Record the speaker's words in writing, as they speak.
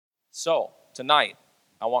So, tonight,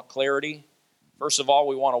 I want clarity. First of all,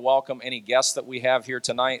 we want to welcome any guests that we have here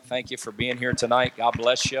tonight. Thank you for being here tonight. God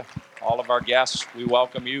bless you. All of our guests, we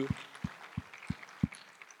welcome you.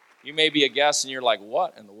 You may be a guest and you're like,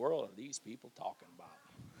 what in the world are these people talking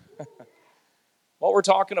about? What we're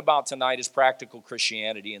talking about tonight is practical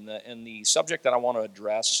Christianity, and the subject that I want to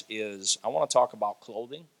address is I want to talk about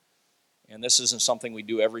clothing. And this isn't something we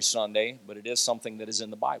do every Sunday, but it is something that is in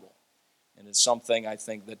the Bible. And it's something I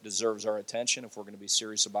think that deserves our attention if we're going to be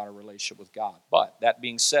serious about our relationship with God. But that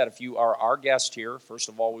being said, if you are our guest here, first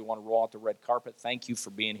of all, we want to roll out the red carpet. Thank you for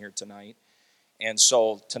being here tonight. And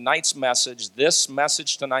so tonight's message, this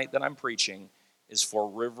message tonight that I'm preaching, is for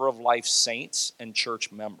River of Life saints and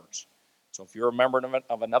church members. So if you're a member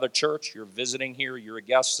of another church, you're visiting here, you're a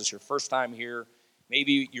guest, this is your first time here,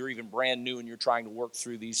 maybe you're even brand new and you're trying to work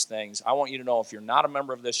through these things, I want you to know if you're not a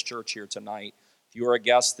member of this church here tonight, if you are a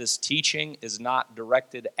guest, this teaching is not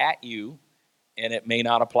directed at you and it may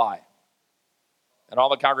not apply. And all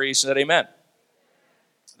the congregation said amen.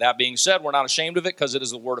 That being said, we're not ashamed of it because it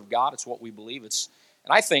is the Word of God. It's what we believe. And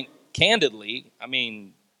I think, candidly,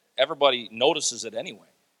 everybody notices it anyway.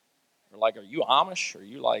 They're like, are you Amish? Are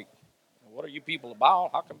you like, what are you people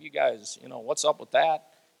about? How come you guys, what's up with that?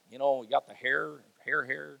 We got the hair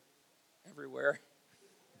everywhere.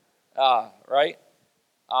 Right?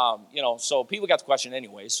 So people got the question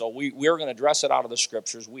anyway. So we're going to address it out of the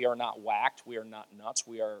Scriptures. We are not whacked. We are not nuts.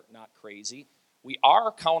 We are not crazy. We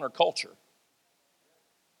are counterculture.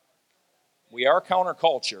 We are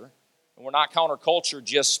counterculture, and we're not counterculture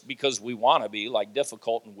just because we want to be, like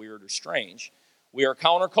difficult and weird or strange. We are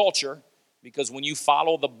counterculture because when you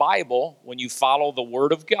follow the Bible, when you follow the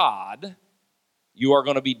Word of God, you are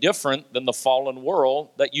going to be different than the fallen world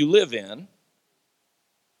that you live in,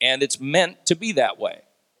 and it's meant to be that way.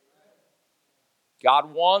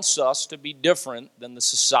 God wants us to be different than the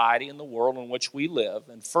society and the world in which we live,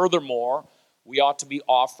 and furthermore, we ought to be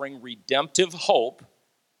offering redemptive hope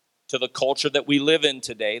to the culture that we live in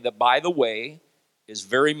today, that, by the way, is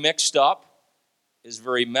very mixed up, is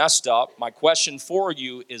very messed up. My question for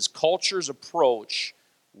you is culture's approach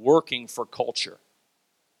working for culture?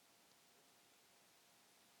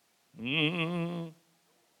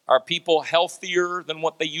 Are people healthier than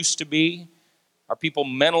what they used to be? Are people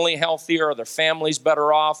mentally healthier? Are their families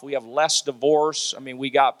better off? We have less divorce. We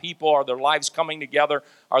got people, are their lives coming together?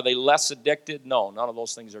 Are they less addicted? No, none of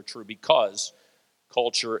those things are true because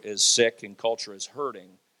culture is sick and culture is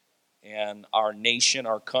hurting. And our nation,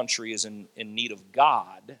 our country is in need of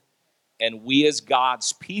God. And we as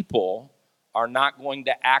God's people are not going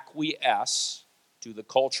to acquiesce to the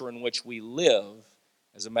culture in which we live.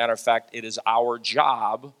 As a matter of fact, it is our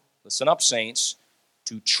job, listen up, saints,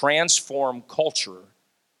 to transform culture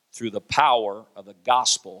through the power of the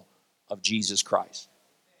gospel of Jesus Christ.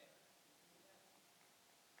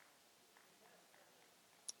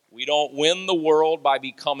 We don't win the world by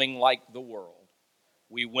becoming like the world.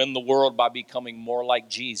 We win the world by becoming more like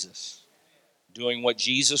Jesus, doing what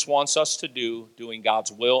Jesus wants us to do, doing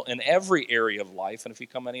God's will in every area of life. And if you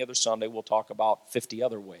come any other Sunday, we'll talk about 50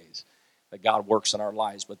 other ways that God works in our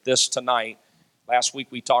lives. But this tonight, last week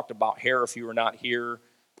we talked about hair. If you were not here,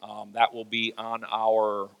 that will be on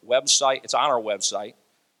our website. It's on our website.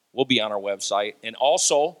 Will be on our website. And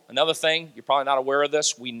also, another thing, you're probably not aware of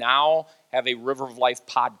this, we now have a River of Life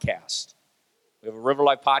podcast. We have a River of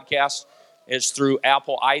Life podcast. It's through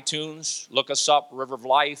Apple iTunes. Look us up, River of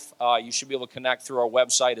Life. You should be able to connect through our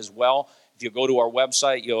website as well. If you go to our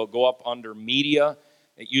website, you'll go up under media.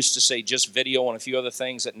 It used to say just video and a few other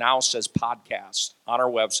things. It now says podcast on our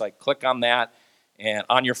website. Click on that, and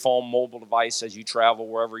on your phone, mobile device, as you travel,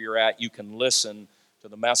 wherever you're at, you can listen to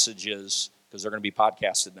the messages because they're going to be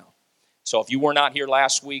podcasted now. So if you were not here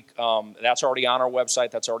last week, that's already on our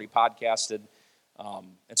website. That's already podcasted.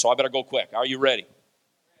 And so I better go quick. Are you ready?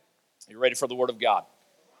 Are you ready for the Word of God?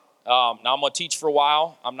 Now I'm going to teach for a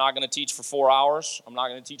while. I'm not going to teach for 4 hours. I'm not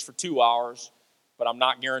going to teach for 2 hours. But I'm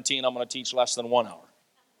not guaranteeing I'm going to teach less than 1 hour.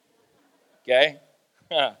 Okay?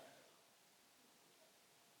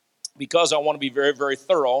 Because I want to be very, very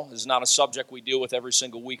thorough. This is not a subject we deal with every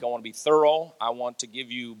single week. I want to be thorough. I want to give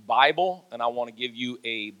you Bible, and I want to give you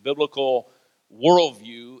a biblical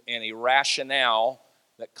worldview and a rationale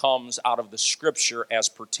that comes out of the Scripture as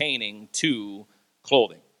pertaining to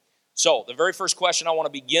clothing. So the very first question I want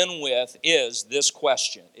to begin with is this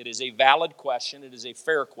question. It is a valid question. It is a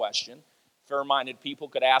fair question. Fair-minded people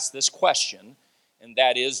could ask this question, and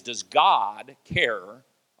that is, does God care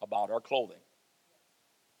about our clothing?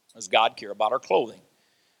 Does God care about our clothing?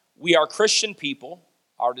 We are Christian people.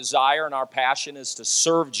 Our desire and our passion is to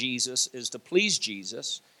serve Jesus, is to please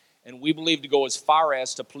Jesus. and we believe to go as far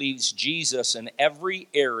as to please Jesus in every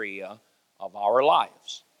area of our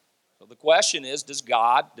lives. So the question is, does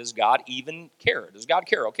God even care? Does God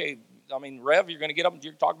care? Okay, I mean, Rev, you're going to get up and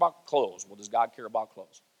you're talking about clothes. Well, does God care about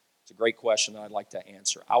clothes? It's a great question that I'd like to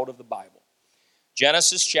answer out of the Bible.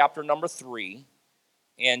 Genesis chapter number 3.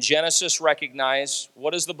 And Genesis recognize,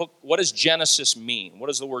 what does Genesis mean? What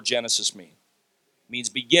does the word Genesis mean? It means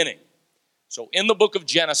beginning. So in the book of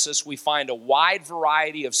Genesis, we find a wide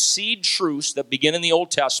variety of seed truths that begin in the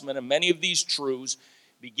Old Testament, and many of these truths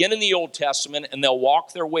begin in the Old Testament, and they'll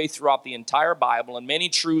walk their way throughout the entire Bible, and many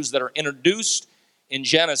truths that are introduced in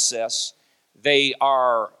Genesis, they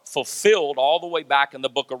are fulfilled all the way back in the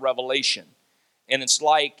book of Revelation. And it's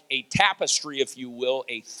like a tapestry, if you will,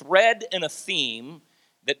 a thread and a theme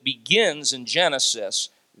that begins in Genesis,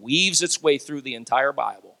 weaves its way through the entire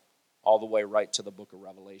Bible, all the way right to the book of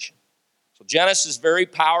Revelation. So Genesis is very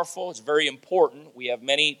powerful. It's very important. We have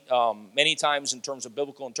many times in terms of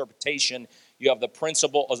biblical interpretation, you have the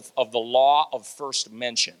principle of the law of first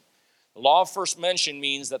mention. The law of first mention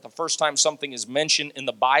means that the first time something is mentioned in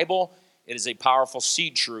the Bible, it is a powerful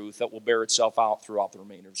seed truth that will bear itself out throughout the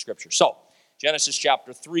remainder of Scripture. So, Genesis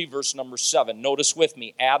chapter 3, verse number 7. Notice with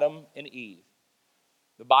me, Adam and Eve.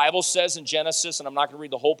 The Bible says in Genesis, and I'm not going to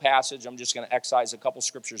read the whole passage, I'm just going to excise a couple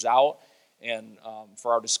scriptures out and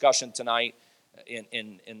for our discussion tonight,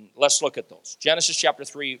 and let's look at those. Genesis chapter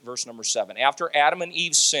 3, verse number 7. After Adam and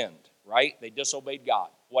Eve sinned, right? They disobeyed God.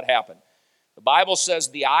 What happened? The Bible says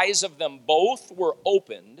the eyes of them both were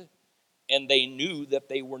opened, and they knew that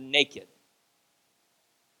they were naked.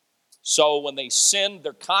 So when they sinned,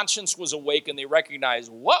 their conscience was awake, and they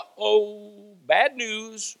recognized, whoa, bad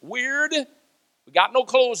news, weird. We got no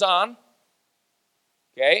clothes on.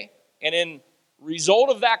 Okay? And in result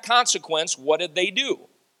of that consequence, what did they do?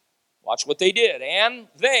 Watch what they did. And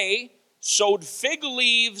they sewed fig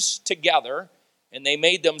leaves together, and they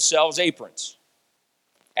made themselves aprons.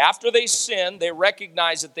 After they sinned, they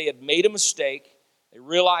recognized that they had made a mistake. They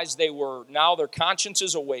realized now their conscience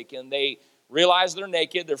is awakened. They realize they're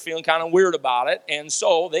naked. They're feeling kind of weird about it. And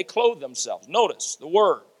so they clothed themselves. Notice the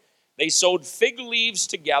word. They sewed fig leaves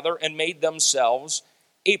together and made themselves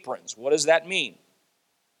aprons. What does that mean?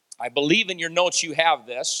 I believe in your notes you have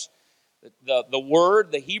this.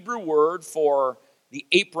 The Hebrew word for the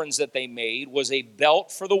aprons that they made was a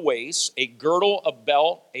belt for the waist, a girdle,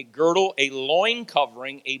 a loin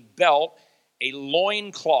covering, a belt, a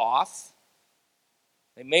loin cloth.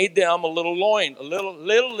 They made them a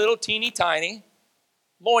little teeny tiny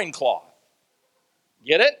loin cloth.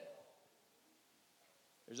 Get it?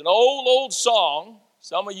 There's an old song,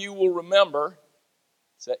 some of you will remember.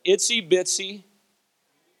 It's a itsy bitsy,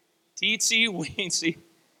 teensy weensy,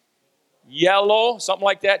 yellow, something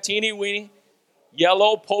like that, teeny weeny,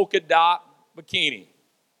 yellow polka dot bikini.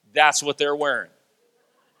 That's what they're wearing.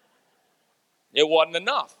 It wasn't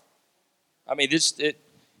enough. I mean,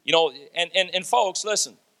 and folks,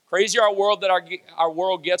 listen, crazier our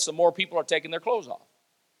world gets, the more people are taking their clothes off.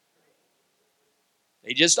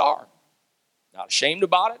 They just are. Not ashamed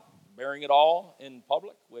about it, bearing it all in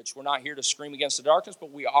public, which we're not here to scream against the darkness, but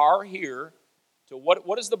we are here to,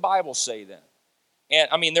 what does the Bible say then? And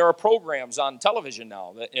I mean, there are programs on television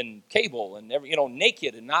now, and cable, and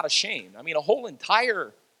naked and not ashamed. I mean,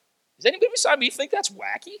 does anybody beside me think that's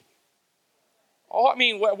wacky? Oh, I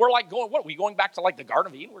mean, we're like what are we going back to like the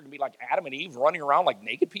Garden of Eden? We're going to be like Adam and Eve running around like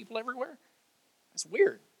naked people everywhere? That's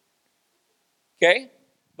weird. Okay?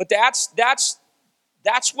 But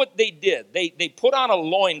that's what they did. They put on a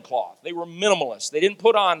loincloth. They were minimalists. They didn't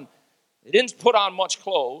put on much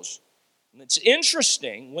clothes. And it's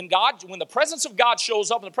interesting, when the presence of God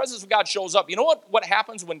shows up, you know what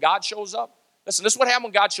happens when God shows up? Listen, this is what happens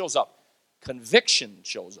when God shows up. Conviction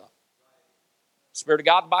shows up. Spirit of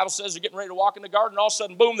God, the Bible says, they're getting ready to walk in the garden, and all of a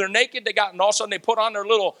sudden, boom, they're naked. And all of a sudden they put on their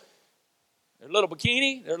little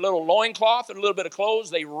bikini, their little loincloth, their little bit of clothes.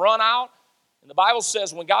 They run out. And the Bible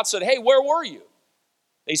says, when God said, hey, where were you?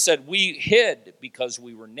 They said, we hid because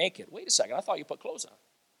we were naked. Wait a second, I thought you put clothes on.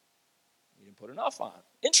 You didn't put enough on.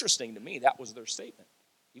 Interesting to me, that was their statement.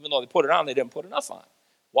 Even though they put it on, they didn't put enough on.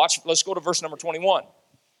 Let's go to verse number 21.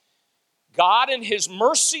 God in his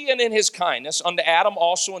mercy and in his kindness unto Adam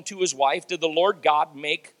also and to his wife did the Lord God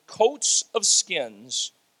make coats of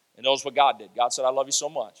skins. And knows what God did. God said, I love you so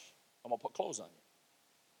much, I'm going to put clothes on you.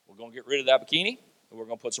 We're going to get rid of that bikini, and we're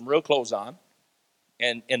going to put some real clothes on.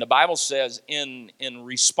 And the Bible says in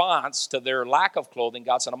response to their lack of clothing,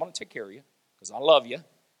 God said, I'm going to take care of you because I love you.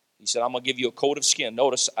 He said, I'm going to give you a coat of skin.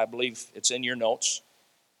 Notice, I believe it's in your notes.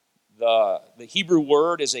 The Hebrew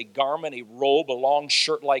word is a garment, a robe, a long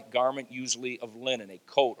shirt-like garment, usually of linen, a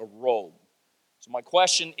coat, a robe. So my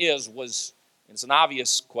question was, and it's an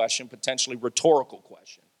obvious question, potentially rhetorical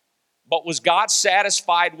question, but was God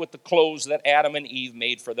satisfied with the clothes that Adam and Eve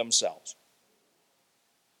made for themselves?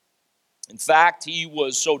 In fact, he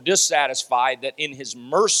was so dissatisfied that in his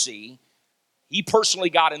mercy, he personally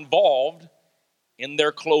got involved in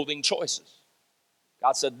their clothing choices.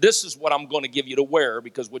 God said, this is what I'm going to give you to wear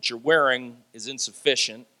because what you're wearing is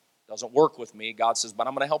insufficient, doesn't work with me. God says, but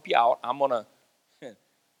I'm going to help you out.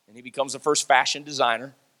 And he becomes the first fashion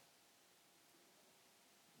designer.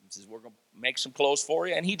 He says, we're going to make some clothes for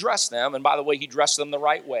you. And he dressed them. And by the way, he dressed them the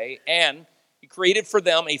right way. And he created for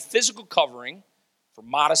them a physical covering for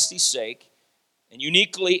modesty's sake, and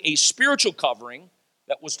uniquely a spiritual covering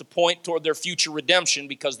that was to point toward their future redemption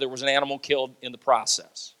because there was an animal killed in the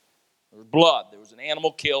process. There was blood. There was an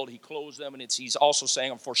animal killed. He clothes them, and he's also saying,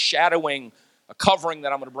 I'm foreshadowing a covering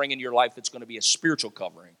that I'm going to bring into your life that's going to be a spiritual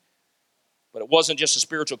covering. But it wasn't just a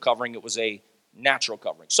spiritual covering. It was a natural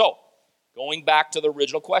covering. So, going back to the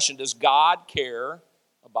original question, does God care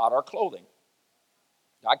about our clothing?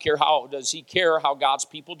 Does he care how God's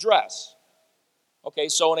people dress? Okay,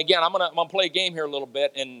 so, and again, I'm gonna play a game here a little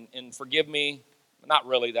bit, and forgive me, not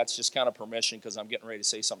really, that's just kind of permission because I'm getting ready to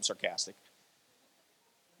say something sarcastic.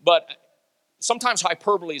 But sometimes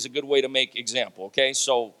hyperbole is a good way to make example, okay?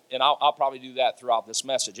 So, and I'll probably do that throughout this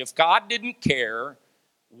message. If God didn't care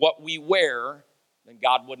what we wear, then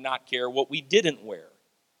God would not care what we didn't wear.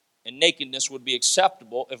 And nakedness would be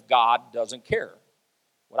acceptable if God doesn't care.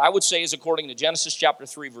 What I would say is, according to Genesis chapter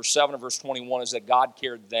 3, verse 7 and verse 21, is that God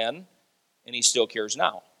cared then, and he still cares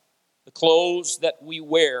now. The clothes that we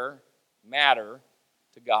wear matter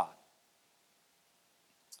to God.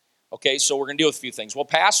 Okay, so we're going to deal with a few things. Well,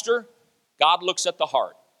 Pastor, God looks at the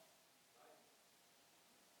heart.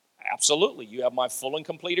 Absolutely, you have my full and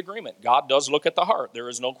complete agreement. God does look at the heart. There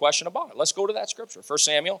is no question about it. Let's go to that scripture. 1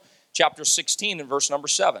 Samuel chapter 16 and verse number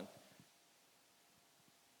 7.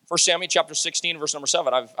 1 Samuel chapter 16 verse number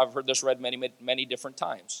 7. I've heard this read many different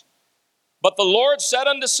times. But the Lord said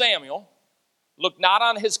unto Samuel, look not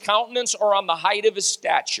on his countenance or on the height of his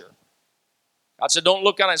stature. God said, don't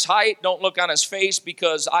look on his height, don't look on his face,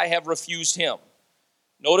 because I have refused him.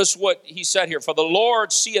 Notice what he said here. For the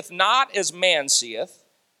Lord seeth not as man seeth,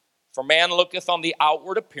 for man looketh on the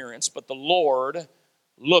outward appearance, but the Lord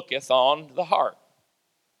looketh on the heart.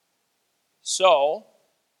 So,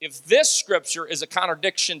 if this scripture is a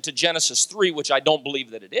contradiction to Genesis 3, which I don't believe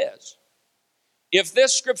that it is, if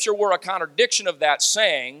this scripture were a contradiction of that,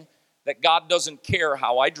 saying that God doesn't care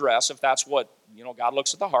how I dress, if that's what, God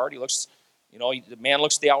looks at the heart, he looks, the man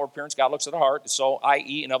looks at the outward appearance, God looks at the heart, so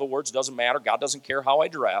i.e., in other words, doesn't matter, God doesn't care how I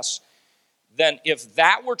dress, then if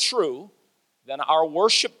that were true, then our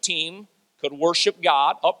worship team could worship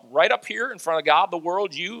God right up here in front of God, the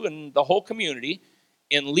world, you, and the whole community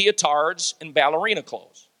in leotards and ballerina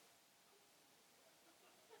clothes.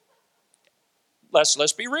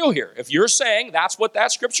 Let's be real here. If you're saying that's what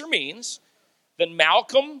that scripture means, then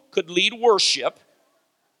Malcolm could lead worship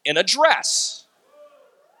in a dress.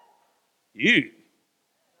 Hey.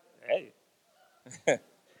 I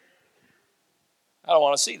don't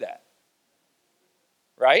want to see that.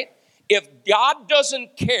 Right? If God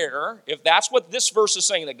doesn't care, if that's what this verse is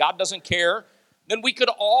saying, that God doesn't care, then we could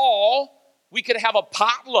have a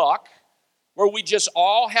potluck where we just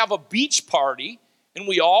all have a beach party and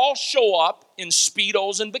we all show up in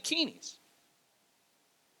Speedos and bikinis.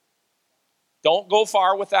 Don't go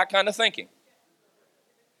far with that kind of thinking.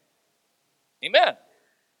 Amen.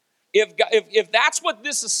 If that's what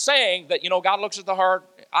this is saying, that, God looks at the heart,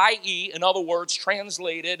 i.e., in other words,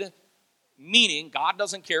 translated, meaning God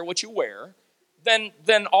doesn't care what you wear, then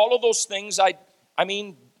all of those things, I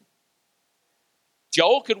mean,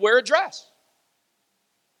 Joe could wear a dress.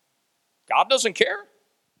 God doesn't care.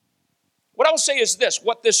 What I will say is this,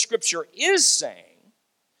 what this scripture is saying,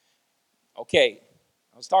 okay,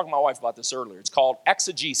 I was talking to my wife about this earlier. It's called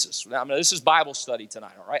exegesis. Now, this is Bible study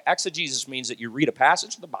tonight, all right? Exegesis means that you read a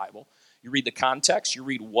passage of the Bible, you read the context, you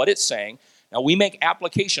read what it's saying. Now, we make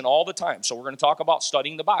application all the time, so we're going to talk about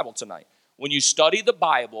studying the Bible tonight. When you study the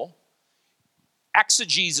Bible,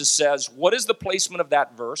 exegesis says, what is the placement of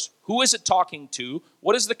that verse? Who is it talking to?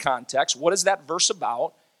 What is the context? What is that verse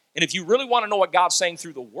about? And if you really want to know what God's saying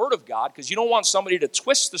through the Word of God, because you don't want somebody to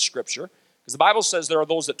twist the Scripture, because the Bible says there are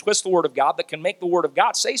those that twist the Word of God that can make the Word of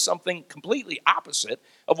God say something completely opposite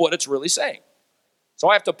of what it's really saying. So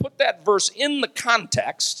I have to put that verse in the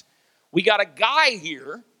context. We got a guy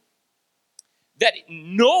here that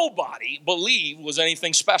nobody believed was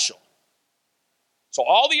anything special. So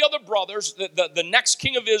all the other brothers, the next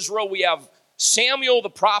king of Israel, we have Samuel, the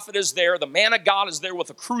prophet, is there. The man of God is there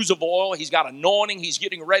with a cruse of oil. He's got anointing. He's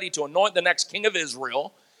getting ready to anoint the next king of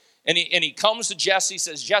Israel. And he comes to Jesse,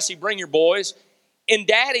 says, Jesse, bring your boys. And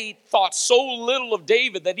Daddy thought so little of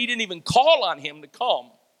David that he didn't even call on him to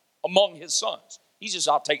come among his sons. He's just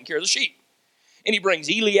out taking care of the sheep. And he brings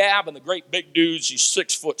Eliab and the great big dudes. He's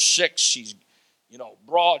 6'6". He's,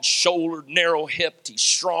 broad-shouldered, narrow-hipped. He's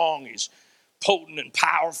strong. He's potent and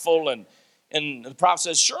powerful. And the prophet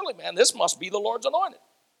says, surely, man, this must be the Lord's anointed.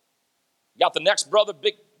 You got the next brother,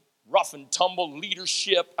 big, rough and tumble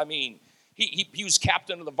leadership. I mean, he was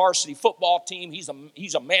captain of the varsity football team. He's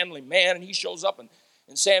a manly man, and he shows up, and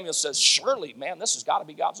Samuel says, surely, man, this has got to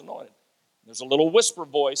be God's anointed. There's a little whisper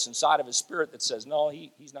voice inside of his spirit that says, no,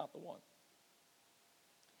 he's not the one.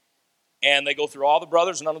 And they go through all the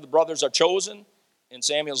brothers. None of the brothers are chosen. And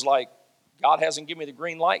Samuel's like, God hasn't given me the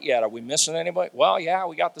green light yet. Are we missing anybody? Well, yeah,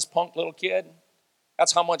 we got this punk little kid.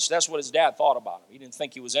 That's what his dad thought about him. He didn't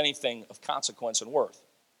think he was anything of consequence and worth.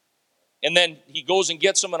 And then he goes and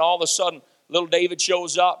gets him, and all of a sudden, little David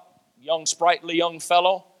shows up, young, sprightly young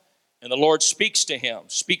fellow, and the Lord speaks to him,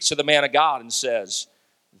 speaks to the man of God, and says,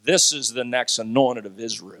 this is the next anointed of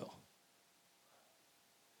Israel.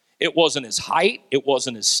 It wasn't his height, it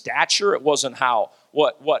wasn't his stature, it wasn't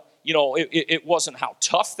it wasn't how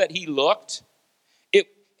tough that he looked.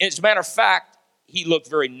 As a matter of fact, he looked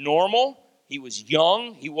very normal. He was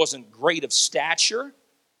young. He wasn't great of stature.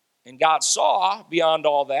 And God saw beyond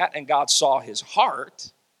all that, and God saw his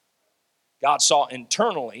heart. God saw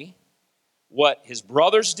internally what his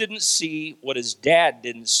brothers didn't see, what his dad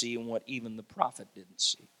didn't see, and what even the prophet didn't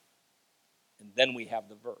see. And then we have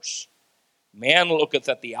the verse. Man looketh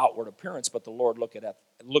at the outward appearance, but the Lord looketh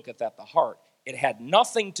at the heart. It had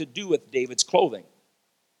nothing to do with David's clothing.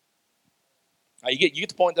 Now, you get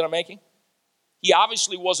the point that I'm making? He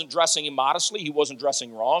obviously wasn't dressing immodestly. He wasn't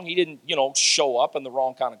dressing wrong. He didn't, show up in the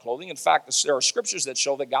wrong kind of clothing. In fact, there are scriptures that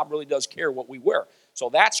show that God really does care what we wear. So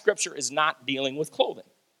that scripture is not dealing with clothing.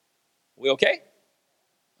 We okay?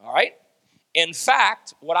 All right? In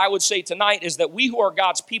fact, what I would say tonight is that we who are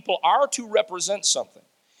God's people are to represent something.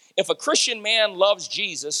 If a Christian man loves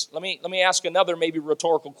Jesus, let me ask another maybe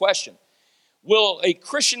rhetorical question. Will a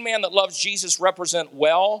Christian man that loves Jesus represent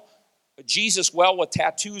Jesus well with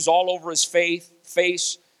tattoos all over his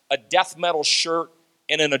face, a death metal shirt,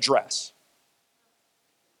 and an address?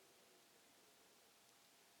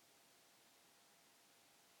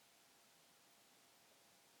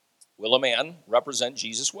 Will a man represent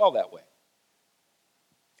Jesus well that way?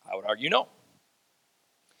 I would argue no.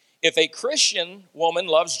 If a Christian woman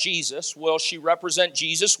loves Jesus, will she represent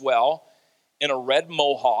Jesus well in a red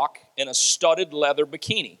mohawk and a studded leather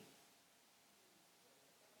bikini?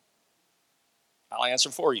 I'll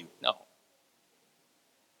answer for you, no.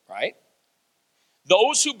 Right?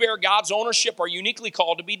 Those who bear God's ownership are uniquely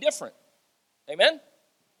called to be different. Amen?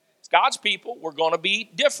 It's God's people. We're going to be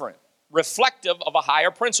different, reflective of a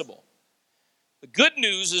higher principle. The good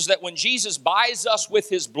news is that when Jesus buys us with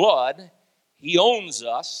his blood, he owns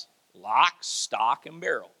us lock, stock, and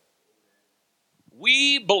barrel.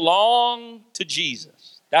 We belong to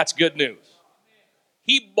Jesus. That's good news.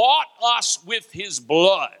 He bought us with his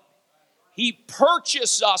blood. He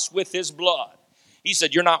purchased us with his blood. He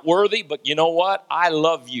said, you're not worthy, but you know what? I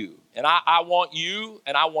love you. And I want you,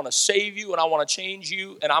 and I want to save you, and I want to change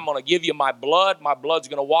you, and I'm going to give you my blood. My blood's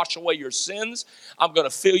going to wash away your sins. I'm going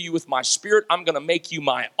to fill you with my spirit. I'm going to make you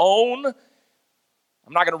my own.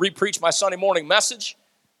 I'm not going to re-preach my Sunday morning message,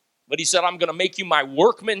 but he said, I'm going to make you my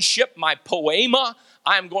workmanship, my poema.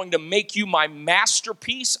 I'm going to make you my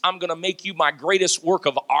masterpiece. I'm going to make you my greatest work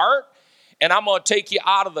of art, and I'm going to take you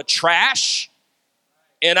out of the trash,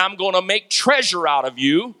 and I'm going to make treasure out of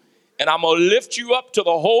you. And I'm going to lift you up to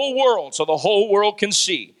the whole world so the whole world can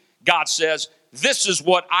see. God says, this is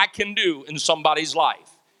what I can do in somebody's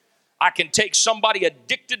life. I can take somebody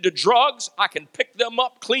addicted to drugs. I can pick them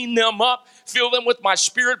up, clean them up, fill them with my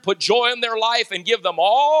spirit, put joy in their life, and give them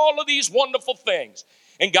all of these wonderful things.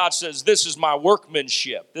 And God says, this is my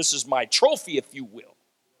workmanship. This is my trophy, if you will.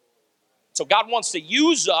 So God wants to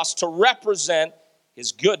use us to represent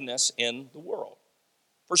his goodness in the world.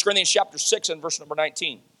 1 Corinthians chapter 6 and verse number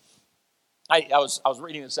 19. I was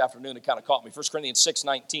reading this afternoon. It kind of caught me. 1 Corinthians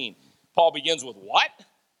 6:19. Paul begins with what?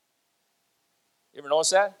 You ever notice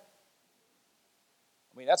that?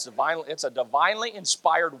 I mean, it's a divinely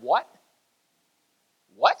inspired what?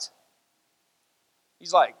 What?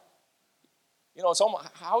 He's like, it's almost,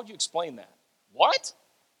 how would you explain that? What?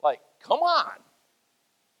 Like, come on.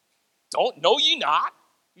 Know ye not?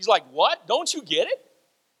 He's like, what? Don't you get it?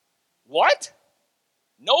 What?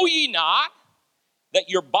 Know ye not that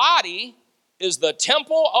your body is the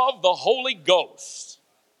temple of the Holy Ghost.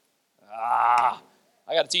 I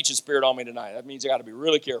got to teach the Spirit on me tonight. That means I got to be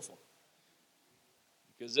really careful,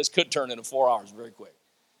 because this could turn into 4 hours very quick.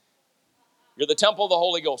 You're the temple of the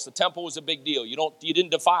Holy Ghost. The temple was a big deal. You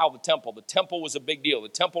didn't defile the temple. The temple was a big deal. The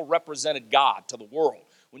temple represented God to the world.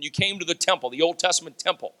 When you came to the temple, the Old Testament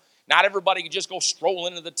temple, not everybody could just go stroll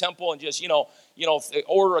into the temple and just,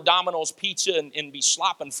 order a Domino's pizza and be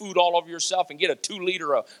slopping food all over yourself and get a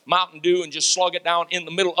 2-liter of Mountain Dew and just slug it down in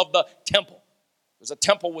the middle of the temple. Because the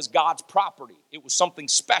temple was God's property. It was something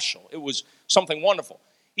special. It was something wonderful.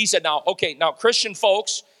 He said, now Christian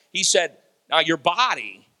folks, he said, now your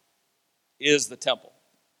body is the temple.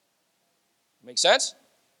 Make sense?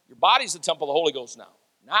 Your body's the temple of the Holy Ghost now.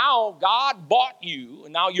 Now God bought you,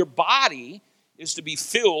 and now your body is to be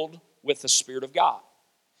filled with the Spirit of God.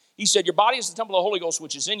 He said, your body is the temple of the Holy Ghost,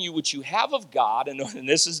 which is in you, which you have of God. And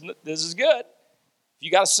this is good. If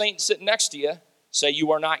you got a saint sitting next to you, say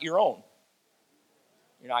you are not your own.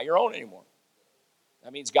 You're not your own anymore.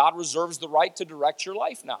 That means God reserves the right to direct your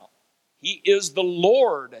life now. He is the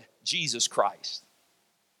Lord Jesus Christ.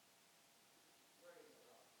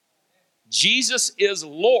 Jesus is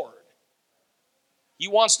Lord. He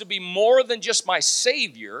wants to be more than just my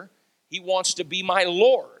Savior. He wants to be my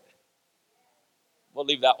Lord. We'll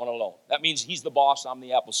leave that one alone. That means he's the boss, I'm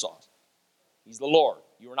the applesauce. He's the Lord.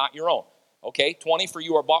 You are not your own. Okay, 20, for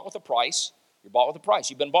you are bought with a price. You're bought with a price.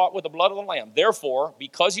 You've been bought with the blood of the Lamb. Therefore,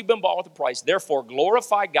 because you've been bought with a price, therefore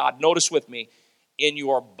glorify God, notice with me, in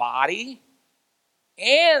your body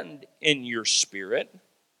and in your spirit,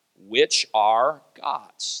 which are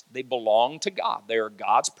God's. They belong to God. They are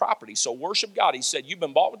God's property. So worship God. He said, you've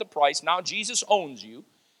been bought with a price. Now Jesus owns you.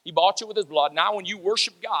 He bought you with his blood. Now when you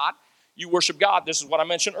worship God, this is what I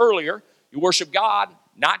mentioned earlier, you worship God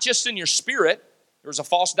not just in your spirit. There was a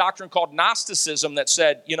false doctrine called Gnosticism that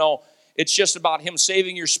said, it's just about him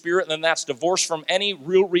saving your spirit, and then that's divorced from any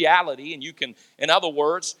real reality. And you can, in other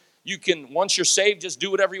words, once you're saved, just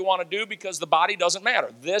do whatever you want to do because the body doesn't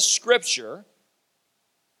matter. This scripture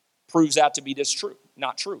proves that to be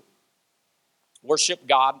not true. Worship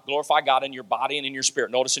God, glorify God in your body and in your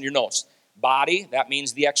spirit. Notice in your notes, body, that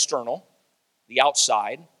means the external, the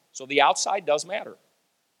outside. So the outside does matter.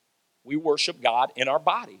 We worship God in our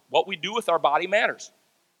body. What we do with our body matters.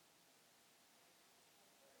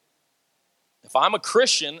 If I'm a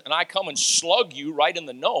Christian and I come and slug you right in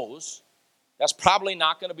the nose, that's probably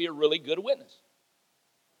not going to be a really good witness.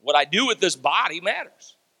 What I do with this body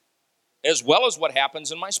matters, as well as what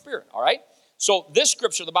happens in my spirit, all right? So this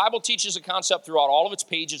scripture, the Bible teaches a concept throughout all of its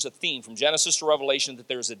pages, a theme from Genesis to Revelation, that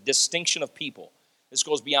there's a distinction of people. This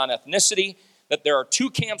goes beyond ethnicity, that there are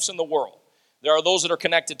two camps in the world. There are those that are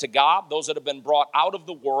connected to God, those that have been brought out of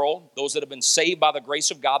the world, those that have been saved by the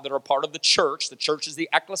grace of God that are part of the church. The church is the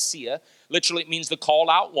ecclesia. Literally, it means the called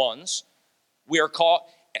out ones. We are called,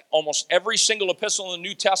 almost every single epistle in the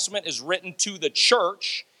New Testament is written to the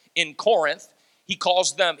church in Corinth.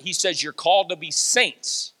 He says, you're called to be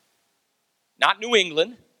saints. Not New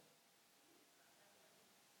England.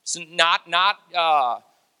 It's not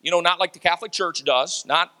like the Catholic Church does.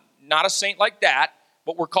 Not a saint like that.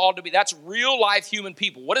 But we're called to be, that's real life human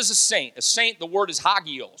people. What is a saint? A saint, the word is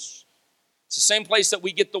hagios. It's the same place that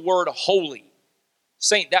we get the word holy.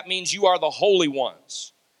 Saint, that means you are the holy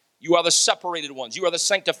ones. You are the separated ones. You are the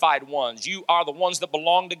sanctified ones. You are the ones that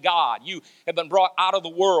belong to God. You have been brought out of the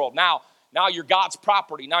world. Now you're God's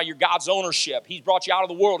property. Now you're God's ownership. He's brought you out of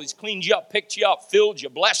the world. He's cleaned you up, picked you up, filled you,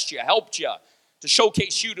 blessed you, helped you to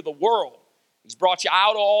showcase you to the world. He's brought you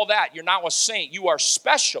out of all that. You're now a saint. You are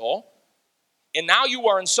special. And now you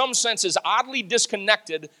are in some senses oddly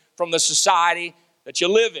disconnected from the society that you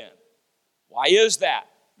live in. Why is that?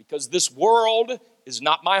 Because this world is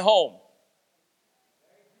not my home.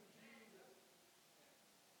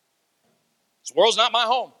 This world's not my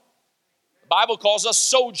home. The Bible calls us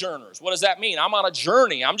sojourners. What does that mean? I'm on a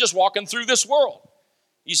journey. I'm just walking through this world.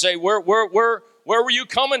 You say, where were you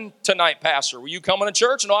coming tonight, Pastor? Were you coming to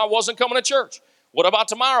church? No, I wasn't coming to church. What about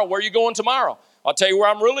tomorrow? Where are you going tomorrow? I'll tell you where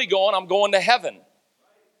I'm really going. I'm going to heaven.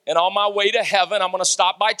 And on my way to heaven, I'm going to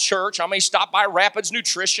stop by church. I may stop by Rapids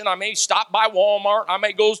Nutrition. I may stop by Walmart. I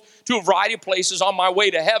may go to a variety of places on my way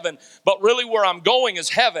to heaven. But really where I'm going is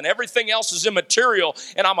heaven. Everything else is immaterial.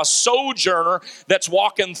 And I'm a sojourner that's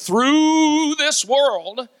walking through this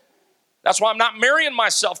world. That's why I'm not marrying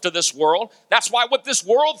myself to this world. That's why what this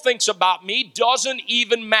world thinks about me doesn't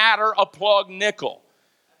even matter a plug nickel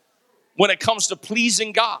when it comes to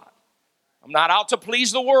pleasing God. I'm not out to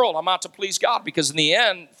please the world. I'm out to please God, because in the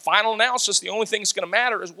end, final analysis, the only thing that's going to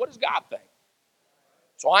matter is what does God think?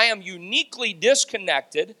 So I am uniquely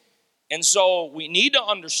disconnected, And so we need to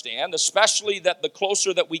understand, especially that the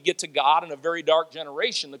closer that we get to God in a very dark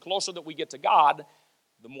generation, the closer that we get to God,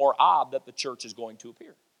 the more odd that the church is going to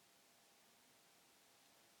appear.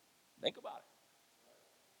 Think about it.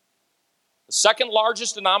 The second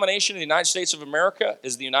largest denomination in the United States of America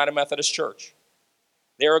is the United Methodist Church.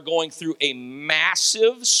 They are going through a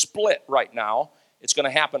massive split right now. It's going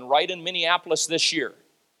to happen right in Minneapolis this year.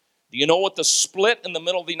 Do you know what the split in the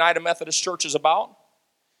middle of the United Methodist Church is about?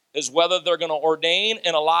 Is whether they're going to ordain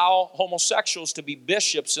and allow homosexuals to be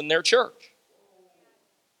bishops in their church.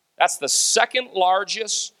 That's the second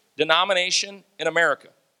largest denomination in America.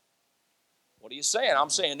 What are you saying? I'm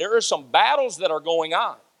saying there are some battles that are going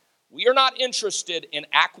on. We are not interested in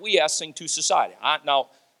acquiescing to society. Now,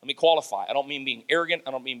 let me qualify. I don't mean being arrogant.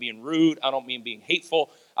 I don't mean being rude. I don't mean being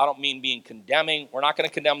hateful. I don't mean being condemning. We're not going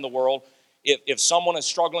to condemn the world. If someone is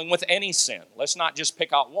struggling with any sin, let's not just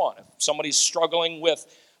pick out one. If somebody's struggling with,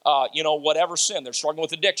 whatever sin, they're struggling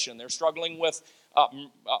with addiction, they're struggling with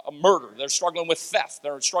murder, they're struggling with theft,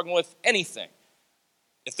 they're struggling with anything.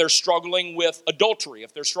 If they're struggling with adultery,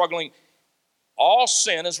 if they're struggling, all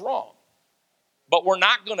sin is wrong. But we're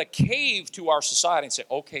not going to cave to our society and say,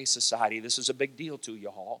 okay, society, this is a big deal to you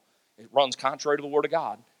all. It runs contrary to the Word of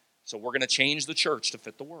God, so we're going to change the church to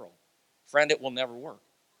fit the world. Friend, it will never work.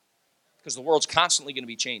 Because the world's constantly going to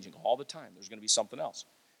be changing all the time. There's going to be something else.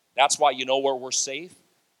 That's why you know where we're safe?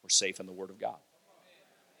 We're safe in the Word of God.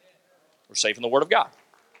 We're safe in the Word of God.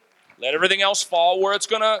 Let everything else fall where it's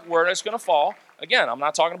going to fall. Again, I'm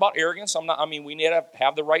not talking about arrogance. We need to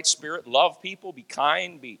have the right spirit, love people, be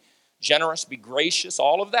kind, be generous, be gracious,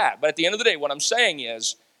 all of that. But at the end of the day, what I'm saying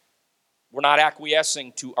is we're not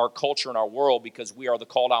acquiescing to our culture and our world because we are the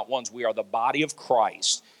called out ones. We are the body of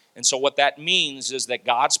Christ. And so what that means is that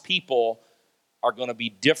God's people are going to be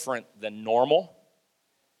different than normal.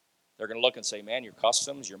 They're going to look and say, man, your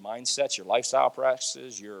customs, your mindsets, your lifestyle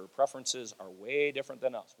practices, your preferences are way different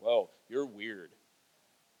than us. Whoa, you're weird.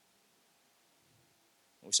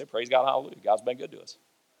 And we say, praise God, hallelujah. God's been good to us.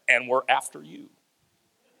 And we're after you.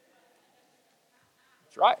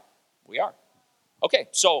 That's right. We are. Okay,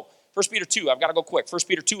 so 1 Peter 2. I've got to go quick. 1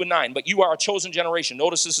 Peter 2 and 9. But you are a chosen generation.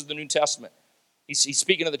 Notice this is the New Testament. He's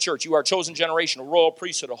speaking to the church. You are a chosen generation, a royal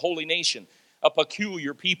priesthood, a holy nation, a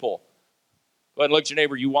peculiar people. Go ahead and look at your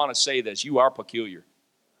neighbor. You want to say this. You are peculiar.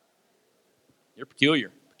 You're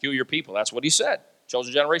peculiar. Peculiar people. That's what he said.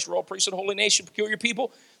 Chosen generation, royal priesthood, holy nation, peculiar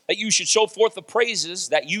people. That you should show forth the praises.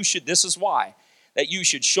 This is why. That you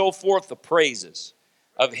should show forth the praises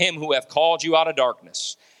of him who hath called you out of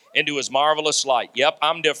darkness into his marvelous light. Yep,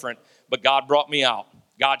 I'm different, but God brought me out.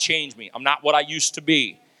 God changed me. I'm not what I used to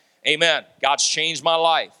be. Amen. God's changed my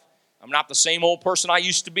life. I'm not the same old person I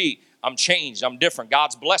used to be. I'm changed. I'm different.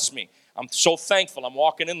 God's blessed me. I'm so thankful. I'm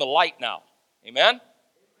walking in the light now. Amen?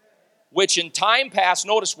 Which in time past,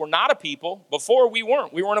 notice we're not a people. Before we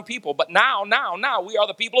weren't. We weren't a people. But now, we are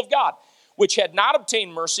the people of God, which had not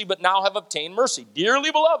obtained mercy, but now have obtained mercy.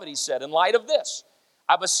 Dearly beloved, he said, in light of this,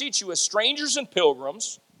 I beseech you as strangers and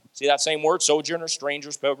pilgrims, see that same word, sojourners,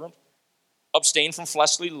 strangers, pilgrims, abstain from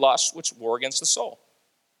fleshly lusts which war against the soul.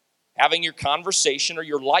 Having your conversation or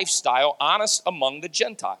your lifestyle honest among the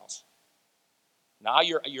Gentiles. Now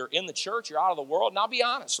you're in the church, you're out of the world. Now be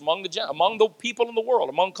honest among the people in the world,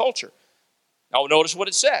 among culture. Now notice what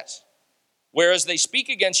it says. Whereas they speak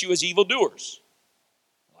against you as evildoers.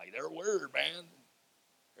 Like they're weird, man.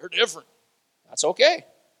 They're different. That's okay.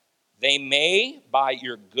 They may, by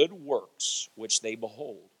your good works, which they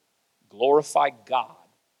behold, glorify God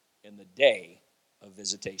in the day of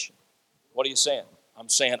visitation. What are you saying? I'm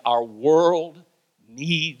saying our world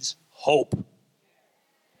needs hope.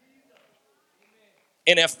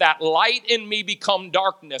 And if that light in me become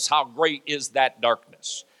darkness, how great is that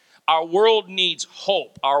darkness? Our world needs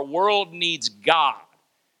hope. Our world needs God.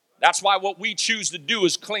 That's why what we choose to do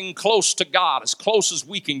is cling close to God, as close as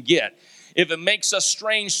we can get. If it makes us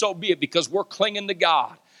strange, so be it, because we're clinging to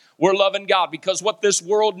God. We're loving God, because what this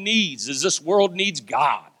world needs is this world needs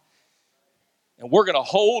God. And we're going to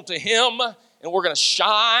hold to him, and we're going to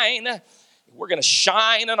shine. We're going to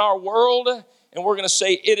shine in our world, and we're going to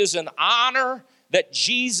say it is an honor that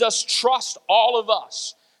Jesus trusts all of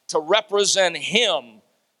us to represent him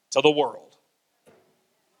to the world.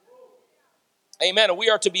 Amen. And we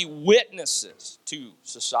are to be witnesses to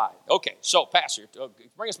society. Okay, so Pastor,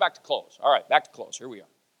 bring us back to close. All right, back to close. Here we are.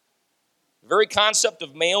 The very concept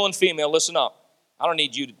of male and female, listen up. I don't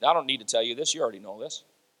need to tell you this. You already know this.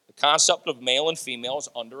 The concept of male and female is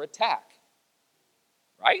under attack.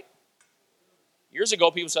 Right? Years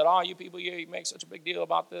ago, people said, oh, you people, you make such a big deal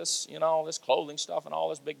about this, this clothing stuff and all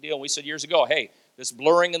this big deal. And we said years ago, hey, this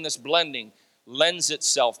blurring and this blending, lends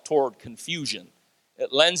itself toward confusion.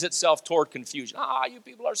 It lends itself toward confusion. You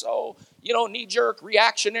people are so, knee-jerk,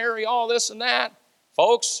 reactionary, all this and that.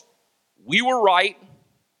 Folks, we were right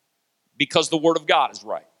because the Word of God is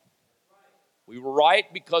right. We were right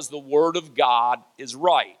because the Word of God is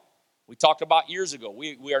right. We talked about years ago.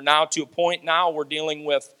 We are now to a point now we're dealing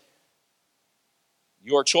with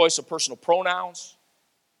your choice of personal pronouns.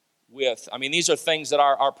 These are things that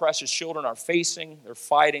our precious children are facing, they're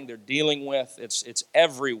fighting, they're dealing with. It's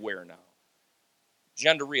everywhere now.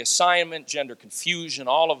 Gender reassignment, gender confusion,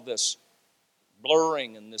 all of this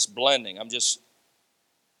blurring and this blending. This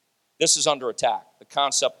is under attack. The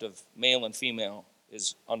concept of male and female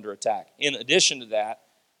is under attack. In addition to that,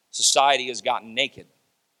 society has gotten naked.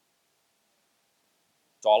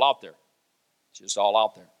 It's all out there. It's just all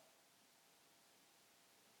out there.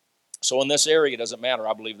 So in this area, it doesn't matter.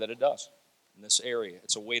 I believe that it does. In this area,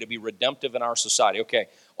 it's a way to be redemptive in our society. Okay,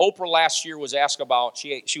 Oprah last year was asked about,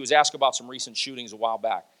 she was asked about some recent shootings a while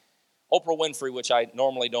back. Oprah Winfrey, which I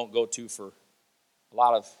normally don't go to for a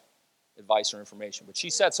lot of advice or information, but she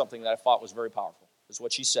said something that I thought was very powerful. This is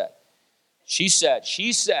what she said. She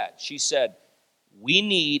said, we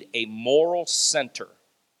need a moral center.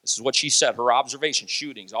 This is what she said, her observation,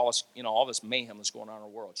 shootings, all this mayhem that's going on in our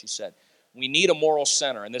world. She said, we need a moral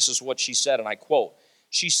center. And this is what she said, and I quote,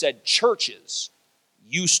 she said, churches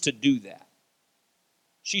used to do that.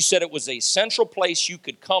 She said it was a central place you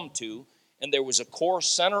could come to, and there was a core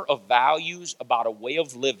center of values about a way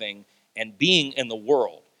of living and being in the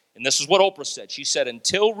world. And this is what Oprah said. She said,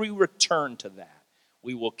 until we return to that,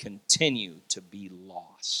 we will continue to be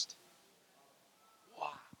lost. Wow.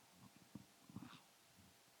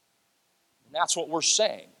 And that's what we're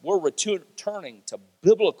saying. We're returning to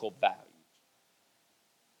biblical values.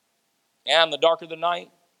 And the darker the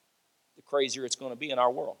night, the crazier it's going to be in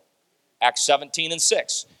our world. Acts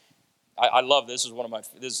 17:6. I love this. This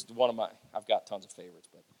is one of my, I've got tons of favorites,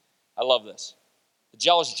 but I love this. The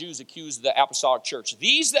jealous Jews accused the apostolic church.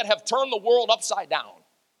 These that have turned the world upside down.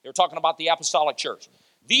 They're talking about the apostolic church.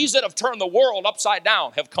 These that have turned the world upside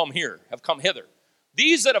down have come hither.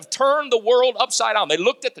 These that have turned the world upside down. They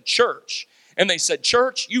looked at the church and they said,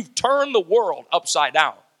 church, you've turned the world upside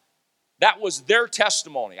down. That was their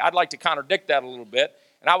testimony. I'd like to contradict that a little bit.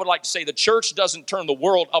 And I would like to say the church doesn't turn the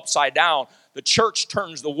world upside down. The church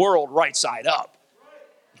turns the world right side up.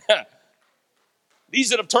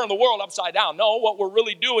 These that have turned the world upside down. No, what we're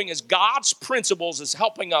really doing is God's principles is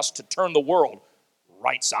helping us to turn the world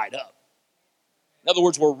right side up. In other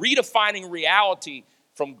words, we're redefining reality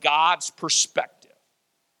from God's perspective.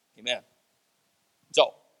 Amen.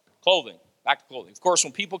 So, clothing. Back to clothing. Of course,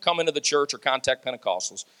 when people come into the church or contact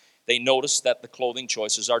Pentecostals, they notice that the clothing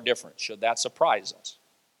choices are different. Should that surprise us?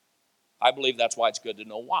 I believe that's why it's good to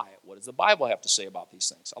know why. What does the Bible have to say about these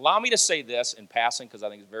things? Allow me to say this in passing because I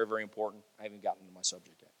think it's very, very important. I haven't gotten into my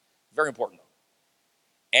subject yet. Very important,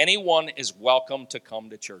 though. Anyone is welcome to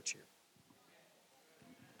come to church here.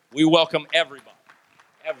 We welcome everybody.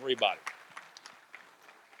 Everybody.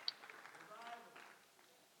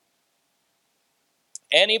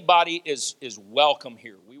 Anybody is welcome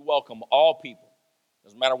here. We welcome all people.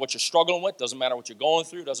 Doesn't matter what you're struggling with. Doesn't matter what you're going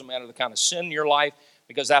through. Doesn't matter the kind of sin in your life,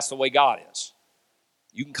 because that's the way God is.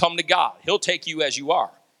 You can come to God. He'll take you as you are.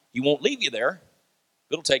 He won't leave you there.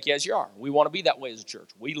 He'll take you as you are. We want to be that way as a church.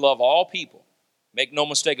 We love all people. Make no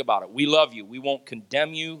mistake about it. We love you. We won't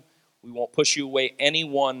condemn you. We won't push you away.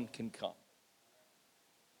 Anyone can come.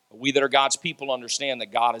 But we that are God's people understand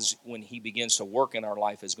that God is, when He begins to work in our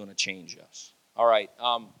life, is going to change us. All right.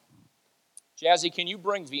 Jazzy, can you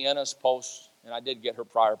bring Vienna's post? And I did get her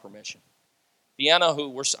prior permission. Vienna, who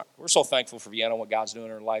we're so thankful for Vienna, what God's doing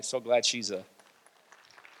in her life. So glad she's a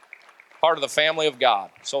part of the family of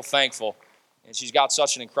God. So thankful. And she's got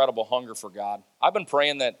such an incredible hunger for God. I've been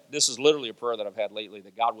praying that, this is literally a prayer that I've had lately,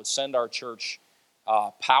 that God would send our church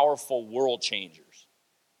powerful world changers.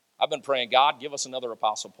 I've been praying, God, give us another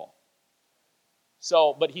Apostle Paul.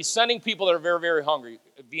 So, but He's sending people that are very, very hungry.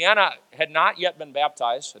 Vienna had not yet been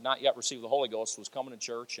baptized, had not yet received the Holy Ghost, was coming to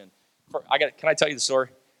church, and can I tell you the story?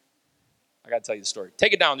 I got to tell you the story.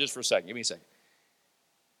 Take it down just for a second. Give me a second.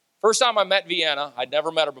 First time I met Vienna, I'd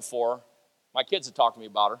never met her before. My kids had talked to me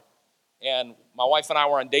about her. And my wife and I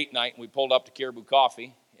were on date night, and we pulled up to Caribou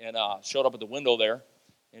Coffee and showed up at the window there.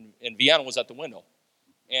 And Vienna was at the window.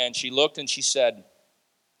 And she looked and she said,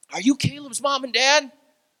 "Are you Caleb's mom and dad?"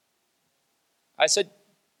 I said,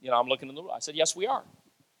 I'm looking in the room. I said, "Yes, we are."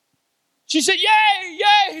 She said, "Yay,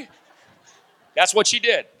 yay." That's what she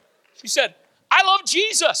did. She said, "I love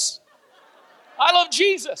Jesus. I love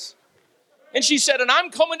Jesus." And she said, "And I'm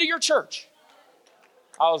coming to your church."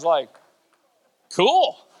 I was like,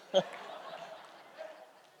 cool.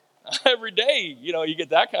 Every day, you get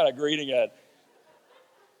that kind of greeting at,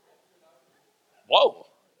 whoa,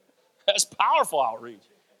 that's powerful outreach.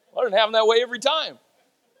 I didn't have them that way every time.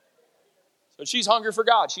 So she's hungry for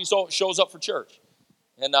God. She shows up for church.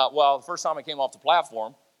 And, the first time I came off the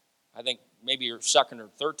platform, I think maybe her second or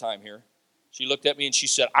third time here, she looked at me and she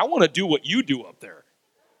said, I want to do what you do up there.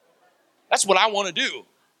 That's what I want to do.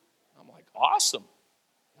 I'm like, awesome.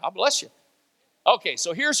 God bless you. Okay,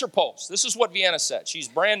 so here's her post. This is what Vienna said. She's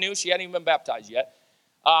brand new. She hadn't even been baptized yet.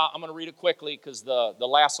 I'm going to read it quickly because the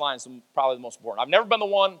last line is probably the most important. I've never been the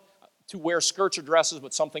one to wear skirts or dresses,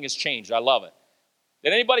 but something has changed. I love it.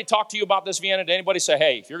 Did anybody talk to you about this, Vienna? Did anybody say,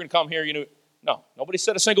 hey, if you're going to come here, No, nobody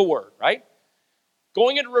said a single word, right?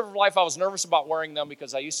 Going into River of Life, I was nervous about wearing them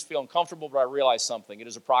because I used to feel uncomfortable, but I realized something. It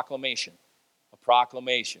is a proclamation. A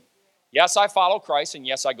proclamation. Yes, I follow Christ, and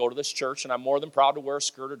yes, I go to this church, and I'm more than proud to wear a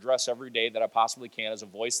skirt or dress every day that I possibly can as a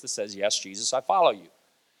voice that says, yes, Jesus, I follow you.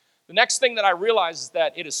 The next thing that I realize is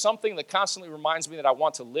that it is something that constantly reminds me that I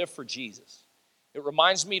want to live for Jesus. It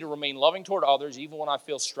reminds me to remain loving toward others, even when I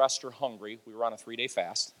feel stressed or hungry. We were on a 3-day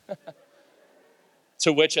fast.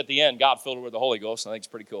 To which, at the end, God filled her with the Holy Ghost. I think it's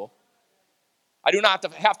pretty cool. I do not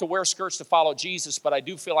have to wear skirts to follow Jesus, but I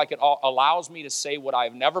do feel like it allows me to say what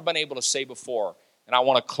I've never been able to say before. And I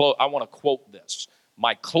want to quote this.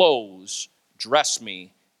 My clothes dress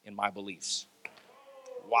me in my beliefs.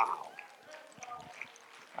 Wow.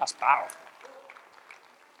 That's powerful.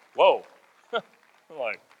 Whoa. I'm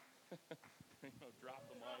like, drop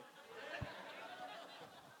the mic.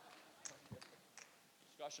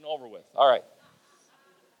 Discussion over with. All right.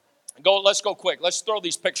 Let's go quick. Let's throw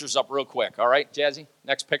these pictures up real quick. All right, Jazzy?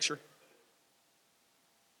 Next picture.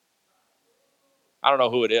 I don't know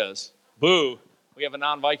who it is. Boo. We have a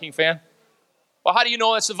non-Viking fan? Well, how do you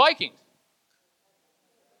know it's the Vikings?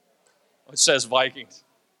 It says Vikings.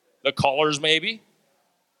 The colors, maybe.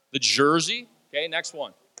 The jersey. Okay, next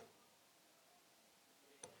one.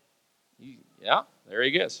 Yeah, there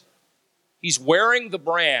he is. He's wearing the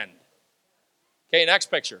brand. Okay,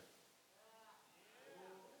 next picture.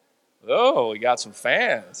 Oh, we got some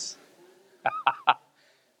fans.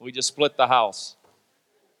 We just split the house.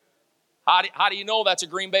 How do you know that's a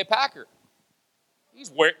Green Bay Packer?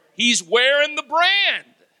 He's wearing the brand.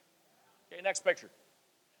 Okay, next picture.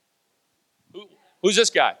 Who's this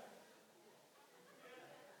guy?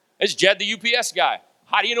 It's Jed, the UPS guy.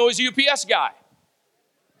 How do you know he's a UPS guy?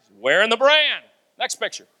 He's wearing the brand. Next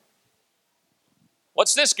picture.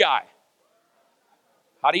 What's this guy?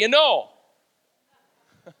 How do you know?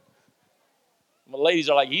 The ladies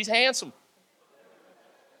are like, he's handsome.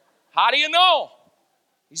 How do you know?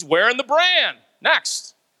 He's wearing the brand.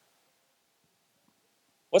 Next.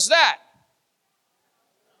 What's that?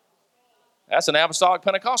 That's an apostolic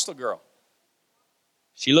Pentecostal girl.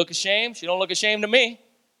 She look ashamed? She don't look ashamed to me.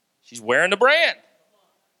 She's wearing the brand.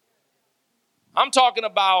 I'm talking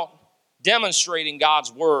about demonstrating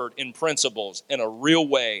God's word in principles in a real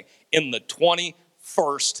way in the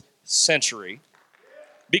 21st century.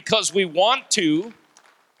 Because we want to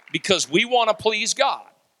please God.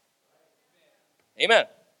 Amen.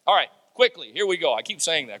 All right, quickly, here we go. I keep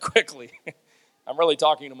saying that, quickly. I'm really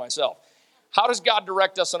talking to myself. How does God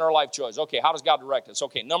direct us in our life choice? Okay, how does God direct us?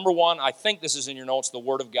 Okay, number one, I think this is in your notes, the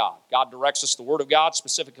Word of God. God directs us, the Word of God,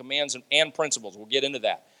 specific commands and principles. We'll get into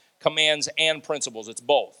that. Commands and principles, it's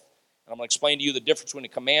both. And I'm going to explain to you the difference between a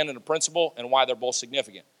command and a principle and why they're both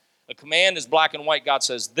significant. A command is black and white. God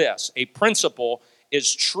says this. A principle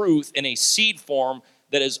is truth in a seed form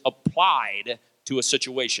that is applied to a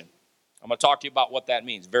situation. I'm going to talk to you about what that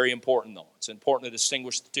means. Very important, though. It's important to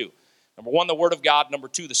distinguish the two. Number one, the Word of God. Number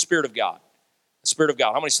two, the Spirit of God. The Spirit of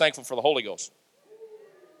God. How many is thankful for the Holy Ghost?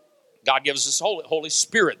 God gives us Holy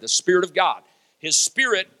Spirit, the Spirit of God. His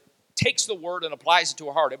Spirit takes the Word and applies it to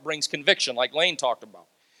our heart. It brings conviction, like Lane talked about.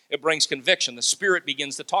 It brings conviction. The Spirit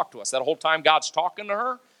begins to talk to us. That whole time God's talking to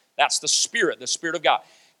her, that's the Spirit of God.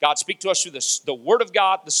 God speaks to us through the Word of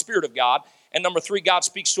God, the Spirit of God. And number three, God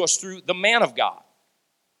speaks to us through the man of God.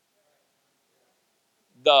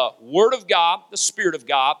 The Word of God, the Spirit of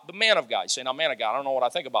God, the man of God. You say, now, man of God, I don't know what I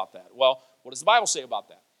think about that. Well, what does the Bible say about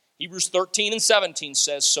that? Hebrews 13 and 17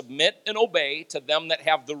 says, submit and obey to them that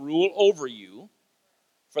have the rule over you,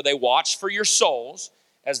 for they watch for your souls,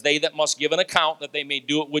 as they that must give an account, that they may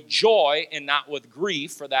do it with joy and not with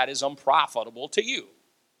grief, for that is unprofitable to you.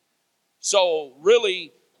 So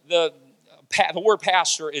really, the word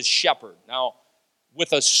pastor is shepherd. Now,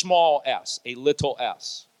 with a small s, a little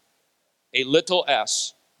s. A little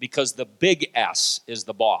s, because the big S is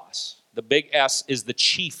the boss. The big S is the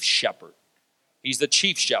chief shepherd. He's the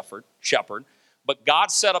chief shepherd. But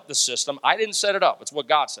God set up the system. I didn't set it up. It's what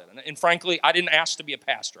God said. And frankly, I didn't ask to be a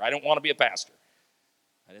pastor. I didn't want to be a pastor.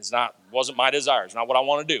 And wasn't my desire. It's not what I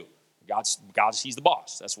want to do. He's the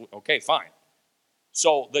boss. Okay, fine.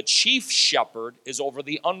 So the chief shepherd is over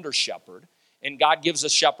the under shepherd, and God gives a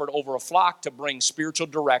shepherd over a flock to bring spiritual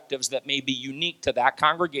directives that may be unique to that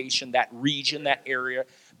congregation, that region, that area,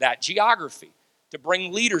 that geography, to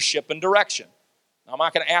bring leadership and direction. Now, I'm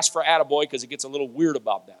not going to ask for attaboy because it gets a little weird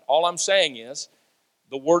about that. All I'm saying is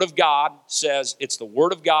the Word of God says it's the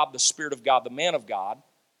Word of God, the Spirit of God, the man of God,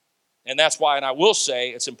 and that's why, and I will say,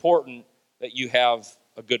 it's important that you have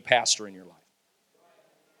a good pastor in your life.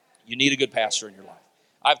 You need a good pastor in your life.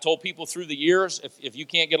 I've told people through the years, if you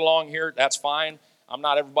can't get along here, that's fine. I'm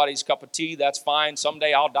not everybody's cup of tea. That's fine.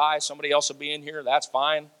 Someday I'll die. Somebody else will be in here. That's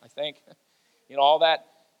fine, I think. All that.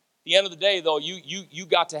 At the end of the day, though, you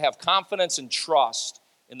got to have confidence and trust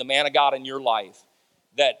in the man of God in your life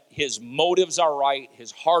that his motives are right,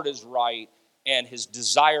 his heart is right, and his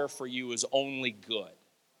desire for you is only good.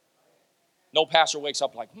 No pastor wakes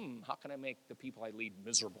up like, how can I make the people I lead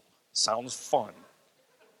miserable? Sounds fun.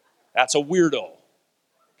 That's a weirdo,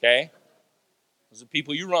 okay? Those are the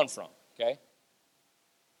people you run from, okay?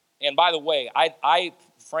 And by the way, I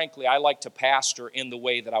frankly like to pastor in the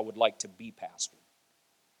way that I would like to be pastored.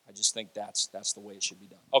 I just think that's the way it should be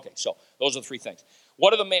done. Okay, so those are the three things.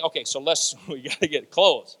 What are the main, okay, so we got to get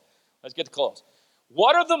close. Let's get to close.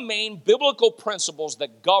 What are the main biblical principles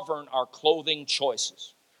that govern our clothing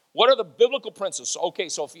choices? What are the biblical principles? Okay,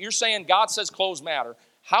 so if you're saying God says clothes matter,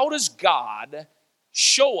 how does God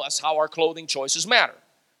show us how our clothing choices matter?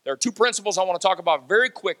 There are two principles I want to talk about very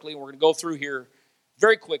quickly. We're going to go through here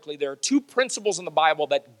very quickly. There are two principles in the Bible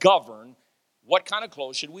that govern what kind of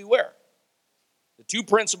clothes should we wear. The two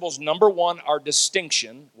principles, number one, are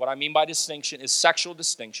distinction. What I mean by distinction is sexual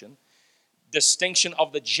distinction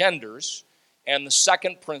of the genders, and the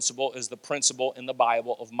second principle is the principle in the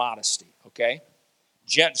Bible of modesty, okay?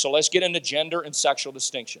 So let's get into gender and sexual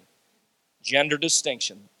distinction. Gender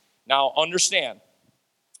distinction. Now, understand,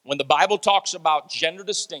 when the Bible talks about gender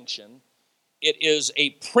distinction, it is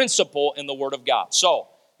a principle in the Word of God. So,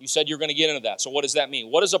 you said you're going to get into that. So what does that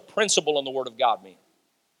mean? What does a principle in the Word of God mean?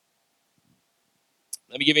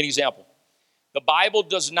 Let me give you an example. The Bible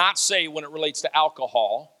does not say when it relates to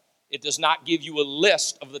alcohol, it does not give you a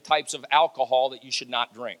list of the types of alcohol that you should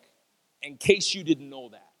not drink, in case you didn't know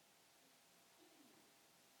that.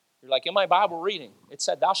 You're like, in my Bible reading, it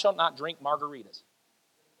said, thou shalt not drink margaritas.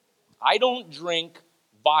 I don't drink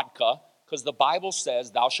vodka because the Bible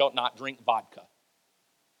says thou shalt not drink vodka.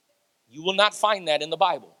 You will not find that in the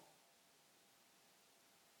Bible.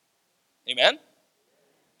 Amen?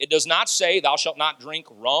 It does not say thou shalt not drink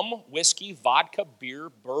rum, whiskey, vodka, beer,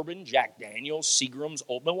 bourbon, Jack Daniels, Seagram's,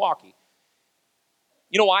 Old Milwaukee.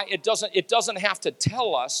 You know why? It doesn't have to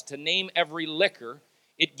tell us to name every liquor.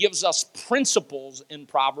 It gives us principles in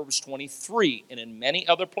Proverbs 23 and in many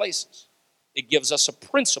other places. It gives us a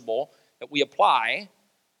principle that we apply,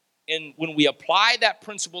 and when we apply that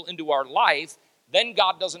principle into our life, then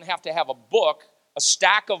God doesn't have to have a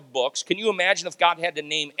stack of books. Can you imagine if God had to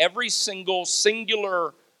name every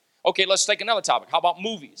singular... Okay, let's take another topic. How about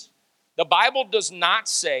movies? The Bible does not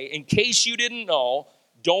say, in case you didn't know,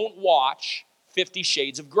 don't watch 50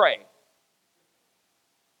 Shades of Grey.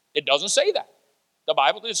 It doesn't say that. The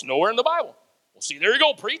Bible, it's nowhere in the Bible. Well, see, there you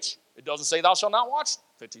go, preach. It doesn't say thou shalt not watch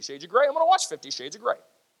 50 Shades of Grey. I'm going to watch 50 Shades of Grey.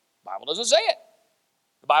 The Bible doesn't say it.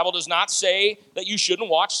 The Bible does not say that you shouldn't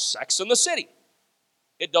watch Sex and the City.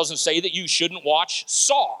 It doesn't say that you shouldn't watch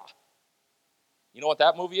Saw. You know what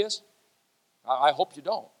that movie is? I hope you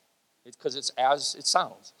don't. It's because it's as it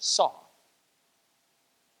sounds, Saw.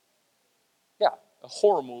 Yeah, a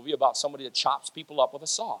horror movie about somebody that chops people up with a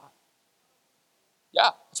saw. Yeah,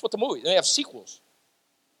 that's what the movie. They have sequels.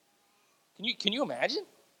 Can you imagine?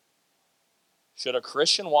 Should a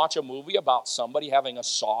Christian watch a movie about somebody having a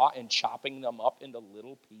saw and chopping them up into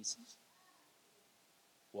little pieces?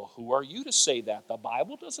 Well, who are you to say that? The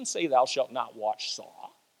Bible doesn't say thou shalt not watch Saw.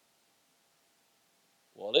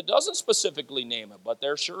 Well, it doesn't specifically name it, but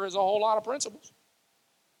there sure is a whole lot of principles.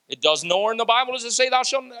 It does nowhere in the Bible does it say thou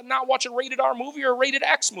shalt not watch a rated R movie or a rated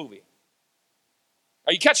X movie.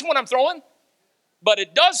 Are you catching what I'm throwing? But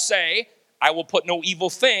it does say, I will put no evil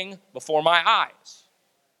thing before my eyes.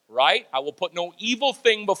 Right? I will put no evil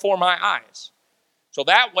thing before my eyes. So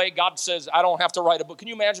that way, God says, I don't have to write a book. Can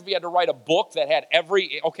you imagine if he had to write a book that had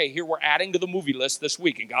here we're adding to the movie list this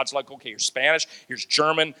week. And God's like, okay, here's Spanish, here's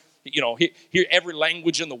German, Here every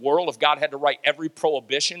language in the world, if God had to write every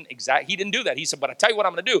prohibition, he didn't do that. He said, but I tell you what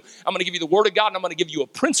I'm going to do. I'm going to give you the Word of God, and I'm going to give you a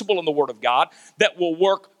principle in the Word of God that will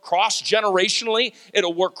work cross-generationally.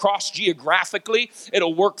 It'll work cross-geographically.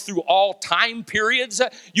 It'll work through all time periods.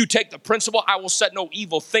 You take the principle, I will set no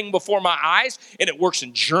evil thing before my eyes, and it works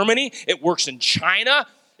in Germany. It works in China.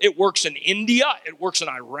 It works in India. It works in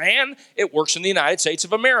Iran. It works in the United States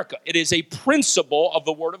of America. It is a principle of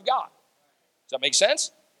the Word of God. Does that make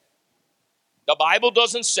sense? The Bible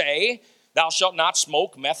doesn't say, thou shalt not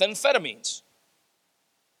smoke methamphetamines.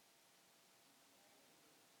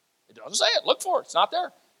 It doesn't say it. Look for it. It's not there.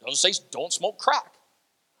 It doesn't say don't smoke crack.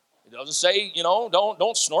 It doesn't say,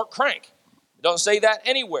 don't snort crank. It doesn't say that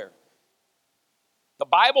anywhere. The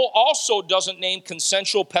Bible also doesn't name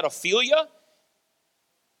consensual pedophilia.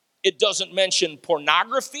 It doesn't mention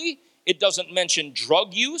pornography. It doesn't mention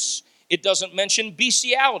drug use. It doesn't mention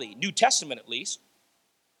bestiality, New Testament at least.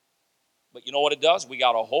 But you know what it does? We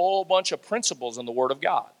got a whole bunch of principles in the Word of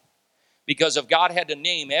God. Because if God had to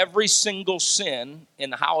name every single sin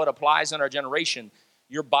and how it applies in our generation,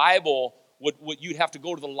 your Bible you'd have to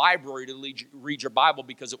go to the library to read your Bible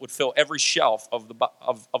because it would fill every shelf of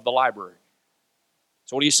the library.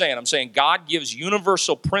 So what are you saying? I'm saying God gives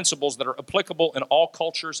universal principles that are applicable in all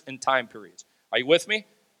cultures and time periods. Are you with me?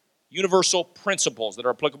 Universal principles that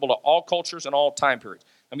are applicable to all cultures and all time periods.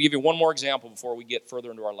 Let me give you one more example before we get further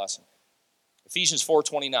into our lesson. Ephesians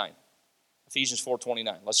 4:29. Ephesians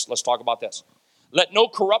 4:29. Let's talk about this. Let no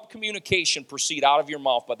corrupt communication proceed out of your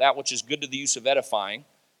mouth, but that which is good to the use of edifying,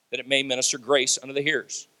 that it may minister grace unto the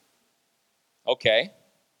hearers. Okay.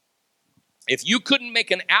 If you couldn't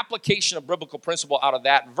make an application of biblical principle out of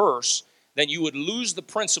that verse, then you would lose the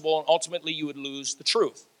principle and ultimately you would lose the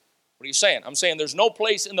truth. What are you saying? I'm saying there's no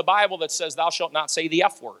place in the Bible that says thou shalt not say the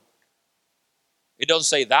F word. It doesn't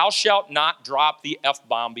say thou shalt not drop the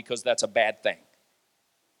F-bomb because that's a bad thing.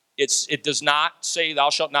 It does not say thou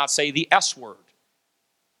shalt not say the S word.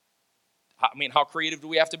 I mean, how creative do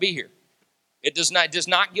we have to be here? It does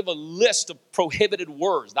not give a list of prohibited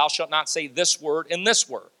words. Thou shalt not say this word and this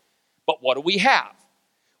word. But what do we have?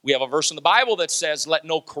 We have a verse in the Bible that says, let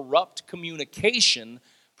no corrupt communication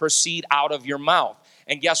proceed out of your mouth.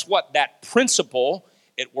 And guess what? That principle,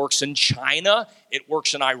 it works in China, it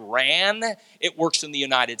works in Iran, it works in the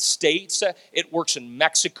United States, it works in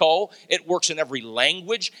Mexico, it works in every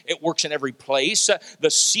language, it works in every place.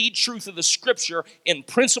 The seed truth of the Scripture in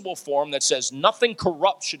principle form that says nothing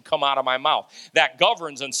corrupt should come out of my mouth. That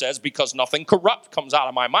governs and says because nothing corrupt comes out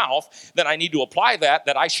of my mouth, then I need to apply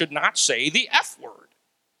that I should not say the F word.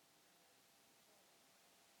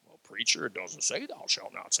 Well, preacher, it doesn't say thou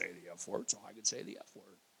shalt not say the F word, so I could say the F word.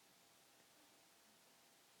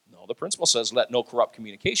 No, the principle says, let no corrupt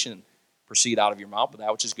communication proceed out of your mouth, but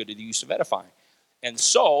that which is good to the use of edifying. And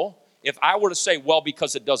so, if I were to say, well,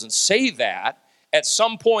 because it doesn't say that, at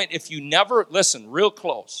some point, if you never, listen, real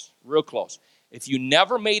close, if you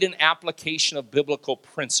never made an application of biblical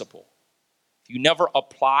principle, if you never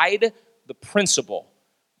applied the principle,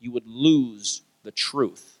 you would lose the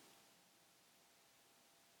truth.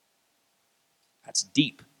 That's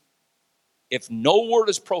deep. If no word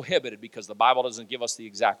is prohibited because the Bible doesn't give us the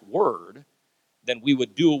exact word, then we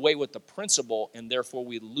would do away with the principle and therefore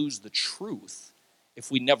we'd lose the truth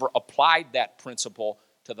if we never applied that principle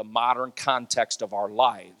to the modern context of our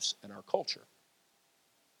lives and our culture.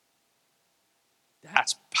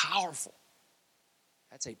 That's powerful.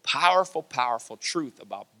 That's a powerful, powerful truth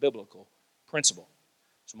about biblical principle.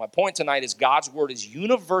 So my point tonight is God's word is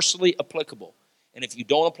universally applicable. And if you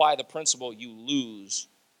don't apply the principle, you lose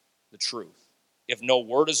the truth. If no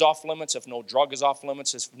word is off limits, if no drug is off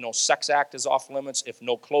limits, if no sex act is off limits, if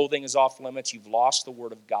no clothing is off limits, you've lost the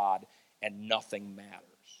word of God and nothing matters.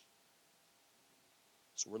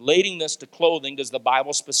 So relating this to clothing, does the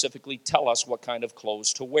Bible specifically tell us what kind of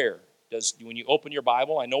clothes to wear? When you open your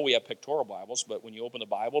Bible, I know we have pictorial Bibles, but when you open the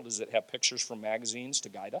Bible, does it have pictures from magazines to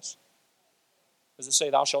guide us? Does it say,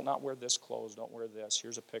 thou shalt not wear this clothes, don't wear this,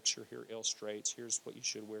 here's a picture, here illustrates, here's what you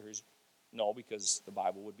should wear, No, because the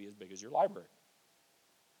Bible would be as big as your library.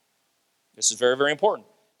 This is very, very important.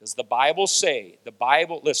 Does the Bible say, the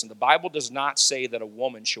Bible does not say that a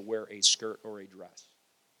woman should wear a skirt or a dress.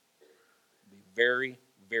 Be very,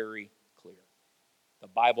 very clear. The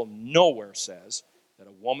Bible nowhere says that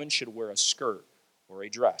a woman should wear a skirt or a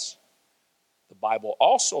dress. The Bible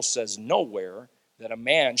also says nowhere that a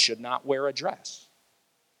man should not wear a dress.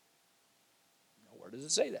 Nowhere does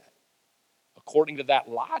it say that. According to that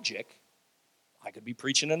logic, I could be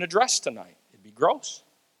preaching in a dress tonight. It'd be gross.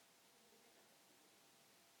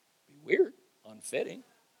 It'd be weird, unfitting.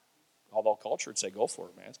 Although culture would say, go for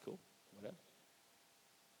it, man, it's cool, whatever.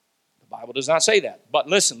 Bible does not say that. But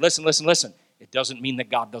listen. It doesn't mean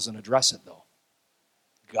that God doesn't address it, though.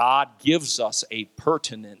 God gives us a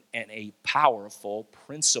pertinent and a powerful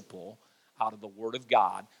principle out of the Word of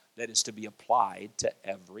God that is to be applied to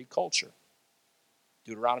every culture.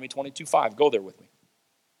 Deuteronomy 22:5. Go there with me.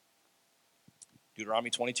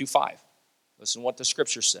 Deuteronomy 22:5. Listen to what the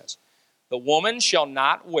Scripture says. The woman shall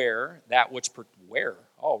not wear that which... wear?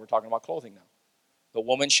 Oh, we're talking about clothing now. The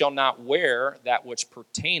woman shall not wear that which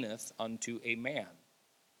pertaineth unto a man.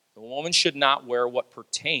 The woman should not wear what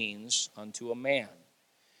pertains unto a man.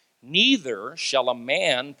 Neither shall a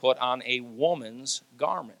man put on a woman's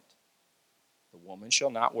garment. The woman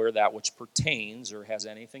shall not wear that which pertains or has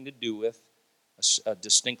anything to do with a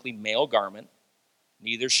distinctly male garment.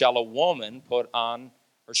 Neither shall a woman put on,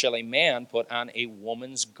 or shall a man put on a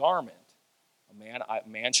woman's garment. A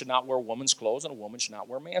man should not wear woman's clothes, and a woman should not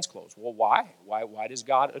wear man's clothes. Well, why? Why does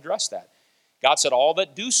God address that? God said, all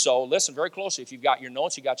that do so, listen very closely. If you've got your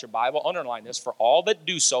notes, you got your Bible, underline this. For all that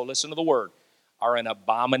do so, listen to the word, are an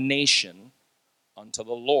abomination unto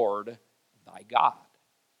the Lord thy God.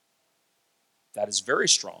 That is very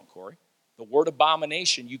strong, Corey. The word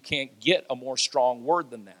abomination, you can't get a more strong word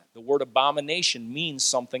than that. The word abomination means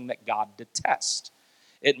something that God detests.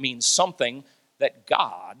 It means something that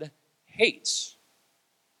God hates.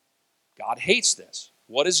 God hates this.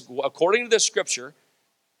 According to this scripture,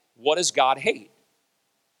 what does God hate?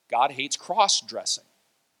 God hates cross-dressing.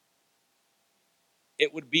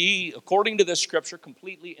 It would be, according to this scripture,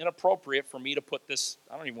 completely inappropriate for me to put this,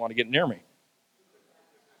 I don't even want to get near me.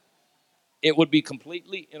 It would be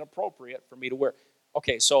completely inappropriate for me to wear.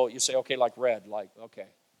 Okay, so you say, okay, like red, okay,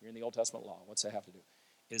 you're in the Old Testament law. What's that have to do?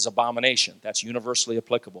 It is abomination. That's universally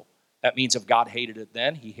applicable. That means if God hated it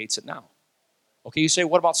then, he hates it now. Okay, you say,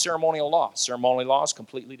 what about ceremonial law? Ceremonial law is a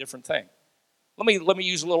completely different thing. Let me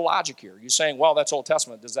use a little logic here. You're saying, well, that's Old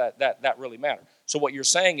Testament. Does that really matter? So what you're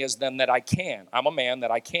saying is then that I'm a man, that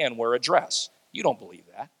I can wear a dress. You don't believe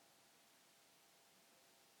that.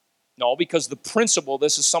 No, because the principle,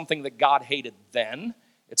 this is something that God hated then.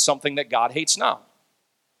 It's something that God hates now.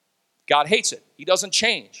 God hates it. He doesn't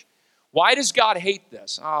change. Why does God hate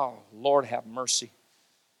this? Oh, Lord have mercy.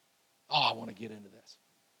 Oh, I want to get into this.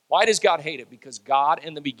 Why does God hate it? Because God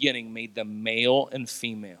in the beginning made them male and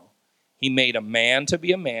female. He made a man to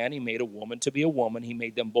be a man. He made a woman to be a woman. He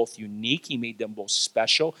made them both unique. He made them both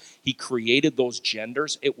special. He created those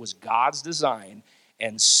genders. It was God's design.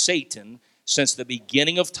 And Satan, since the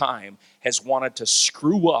beginning of time, has wanted to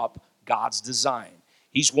screw up God's design.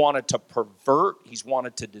 He's wanted to pervert. He's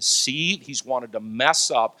wanted to deceive. He's wanted to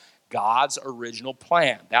mess up God's original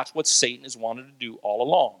plan. That's what Satan has wanted to do all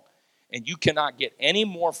along. And you cannot get any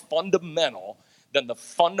more fundamental than the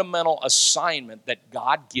fundamental assignment that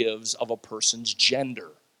God gives of a person's gender.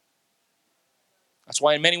 That's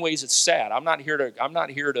why in many ways it's sad. I'm not here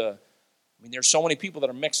to, there's so many people that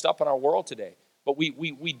are mixed up in our world today. But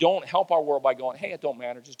we don't help our world by going, hey, it don't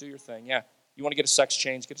matter, just do your thing. Yeah, you want to get a sex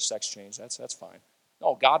change, get a sex change. That's fine.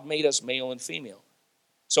 No, God made us male and female.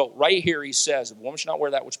 So right here he says, a woman shall not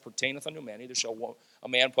wear that which pertaineth unto man, neither shall a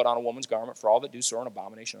man put on a woman's garment, for all that do so are an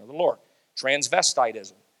abomination of the Lord.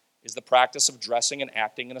 Transvestitism is the practice of dressing and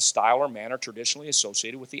acting in a style or manner traditionally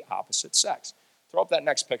associated with the opposite sex. Throw up that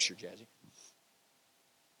next picture, Jazzy.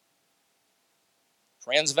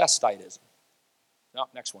 Transvestitism. No,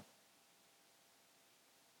 next one.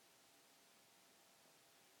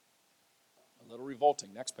 A little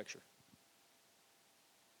revolting. Next picture.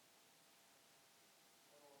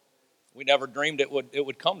 We never dreamed it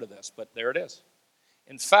would come to this, but there it is.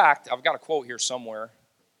 In fact, I've got a quote here somewhere.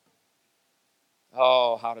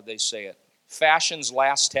 Oh, how did they say it? Fashion's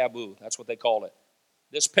last taboo. That's what they called it.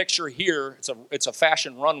 This picture here, it's a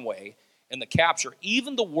fashion runway, and the capture,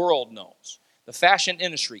 even the world knows. The fashion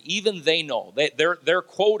industry, even they know. Their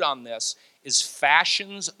quote on this is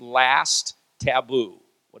fashion's last taboo.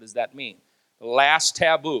 What does that mean? The last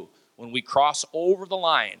taboo, when we cross over the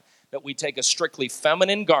line, that we take a strictly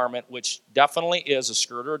feminine garment, which definitely is a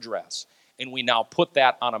skirt or a dress, and we now put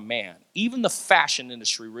that on a man. Even the fashion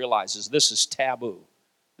industry realizes this is taboo.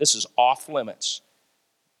 This is off limits.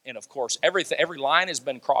 And of course, every line has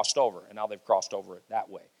been crossed over, and now they've crossed over it that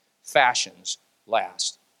way. Fashion's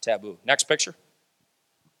last taboo. Next picture.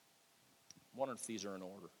 I'm wondering if these are in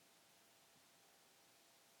order.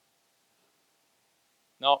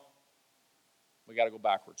 No. We got to go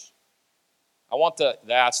backwards.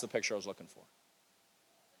 That's the picture I was looking for.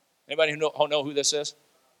 Anybody know who this is?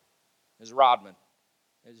 Is Rodman.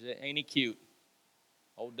 Ain't he cute?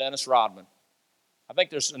 Old Dennis Rodman. I think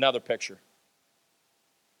there's another picture.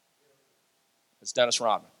 It's Dennis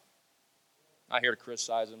Rodman. Not here to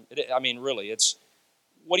criticize him. Really,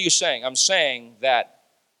 what are you saying? I'm saying that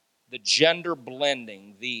the gender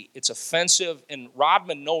blending, it's offensive, and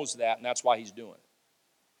Rodman knows that, and that's why he's doing it.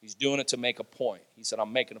 He's doing it to make a point. He said,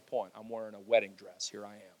 I'm making a point. I'm wearing a wedding dress. Here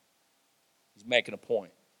I am. He's making a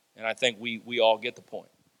point. And I think we all get the point.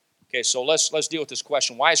 Okay, so let's deal with this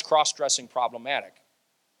question. Why is cross-dressing problematic?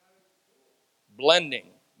 Blending,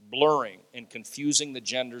 blurring, and confusing the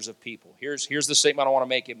genders of people. Here's the statement I want to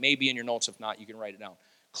make. It may be in your notes. If not, you can write it down.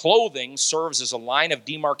 Clothing serves as a line of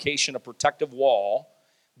demarcation, a protective wall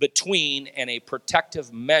between and a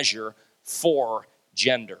protective measure for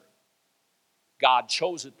gender. God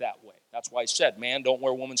chose it that way. That's why he said, man, don't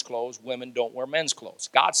wear women's clothes, women don't wear men's clothes.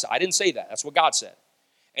 God said, I didn't say that. That's what God said.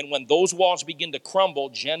 And when those walls begin to crumble,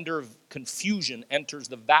 gender confusion enters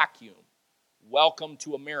the vacuum. Welcome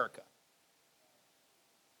to America.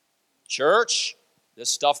 Church, this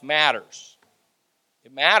stuff matters.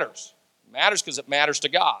 It matters. It matters because it matters to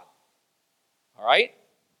God. All right?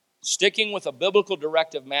 Sticking with a biblical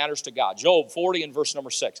directive matters to God. Job 40 and verse number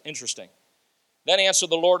 6. Interesting. Then answered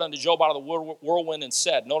the Lord unto Job out of the whirlwind and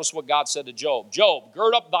said, notice what God said to Job. Job,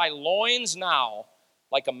 gird up thy loins now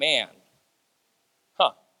like a man.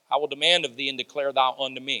 I will demand of thee and declare thou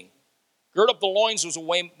unto me. Gird up the loins was a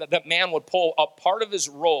way that man would pull up part of his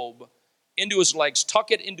robe into his legs,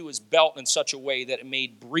 tuck it into his belt in such a way that it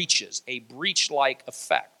made breeches, a breech-like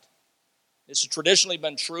effect. This has traditionally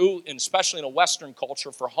been true, and especially in a Western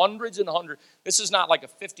culture, for hundreds and hundreds. This is not like a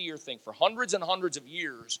 50-year thing. For hundreds and hundreds of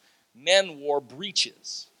years, men wore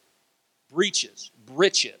breeches, breeches,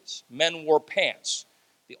 breeches. Men wore pants.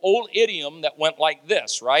 The old idiom that went like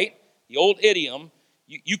this, right? The old idiom,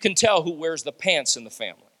 you can tell who wears the pants in the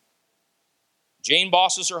family. Jane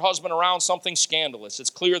bosses her husband around something scandalous. It's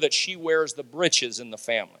clear that she wears the breeches in the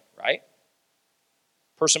family, right?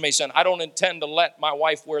 Person may say, I don't intend to let my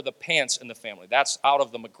wife wear the pants in the family. That's out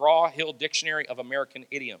of the McGraw-Hill Dictionary of American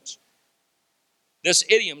Idioms. This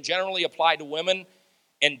idiom generally applied to women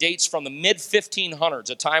and dates from the mid-1500s,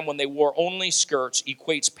 a time when they wore only skirts,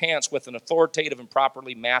 equates pants with an authoritative and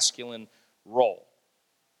properly masculine role.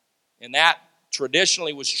 And that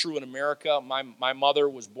traditionally was true in America. My mother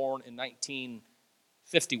was born in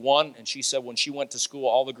 1951, and she said when she went to school,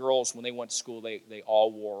 all the girls, when they went to school, they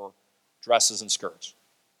all wore dresses and skirts,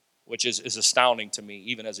 which is astounding to me,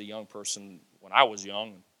 even as a young person when I was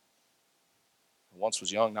young. I once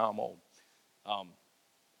was young, now I'm old.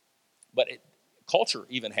 But culture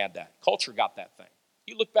even had that. Culture got that thing.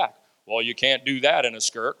 You look back, well, you can't do that in a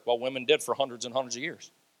skirt. Well, women did for hundreds and hundreds of years.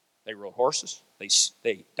 They rode horses.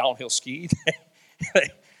 They downhill skied. They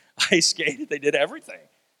ice skated. They did everything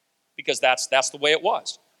because that's the way it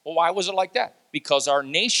was. Well, why was it like that? Because our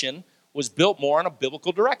nation was built more on a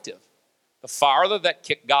biblical directive. The farther that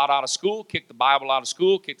kicked God out of school, kicked the Bible out of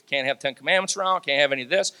school, can't have 10 Commandments around, can't have any of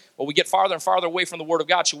this. Well, we get farther and farther away from the Word of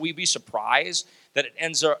God. Should we be surprised that it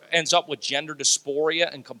ends up with gender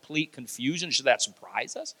dysphoria and complete confusion? Should that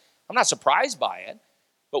surprise us? I'm not surprised by it.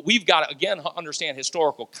 But we've got to, again, understand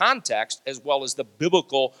historical context as well as the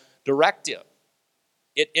biblical directive.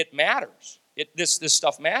 It matters. This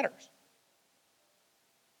stuff matters.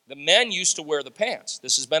 The men used to wear the pants.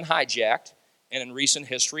 This has been hijacked, and in recent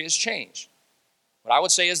history has changed. What I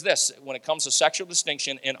would say is this, when it comes to sexual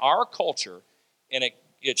distinction in our culture, and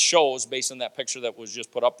it shows based on that picture that was just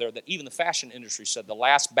put up there, that even the fashion industry said the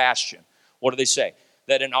last bastion. What do they say?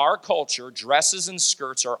 That in our culture, dresses and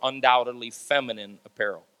skirts are undoubtedly feminine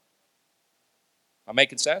apparel. Am I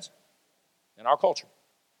making sense? In our culture.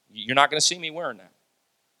 You're not going to see me wearing that.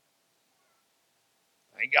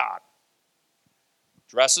 Thank God.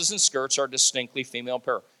 Dresses and skirts are distinctly female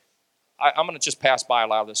apparel. I'm going to just pass by a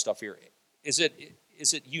lot of this stuff here. Is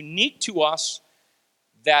it unique to us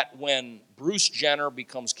that when Bruce Jenner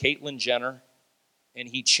becomes Caitlyn Jenner and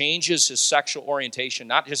he changes his sexual orientation,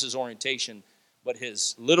 not just his orientation, but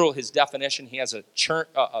his definition, he has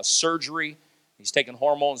a surgery, he's taking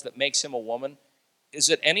hormones that makes him a woman. Is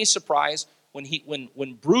it any surprise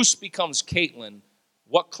when Bruce becomes Caitlyn,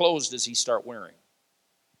 what clothes does he start wearing?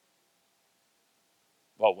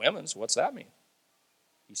 Well, women's, what's that mean?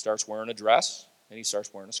 He starts wearing a dress and he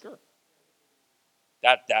starts wearing a skirt.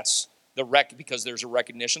 That's because there's a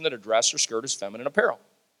recognition that a dress or skirt is feminine apparel.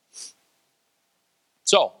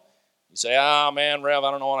 So, you say, man, Rev,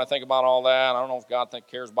 I don't know what I think about all that. I don't know if God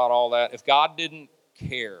cares about all that. If God didn't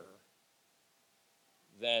care,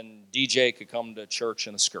 then DJ could come to church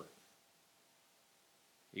in a skirt.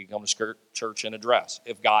 He could come to church in a dress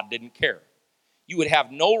if God didn't care. You would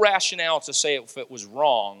have no rationale to say if it was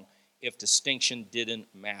wrong if distinction didn't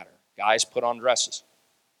matter. Guys put on dresses.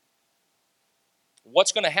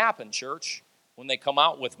 What's going to happen, church, when they come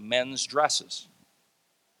out with men's dresses?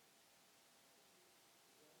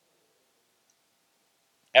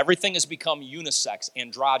 Everything has become unisex,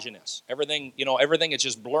 androgynous. Everything is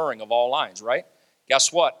just blurring of all lines, right?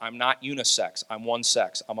 Guess what? I'm not unisex. I'm one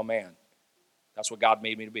sex. I'm a man. That's what God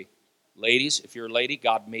made me to be. Ladies, if you're a lady,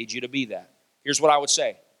 God made you to be that. Here's what I would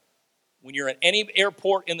say. When you're at any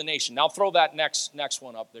airport in the nation, now throw that next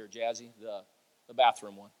one up there, Jazzy, the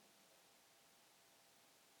bathroom one.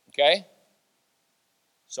 Okay?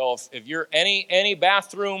 So if you're any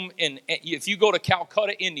bathroom if you go to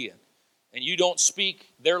Calcutta, India, and you don't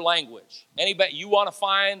speak their language, you want to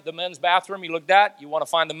find the men's bathroom, you look at that, you want to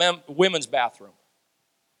find the women's bathroom.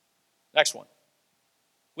 Next one.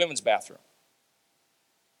 Women's bathroom.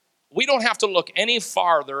 We don't have to look any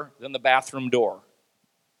farther than the bathroom door.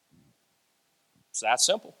 It's that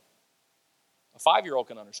simple. A 5-year-old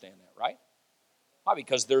can understand that, right? Why?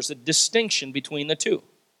 Because there's a distinction between the two.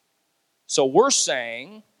 So we're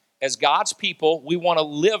saying, as God's people, we want to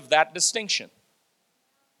live that distinction.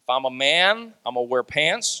 If I'm a man, I'm going to wear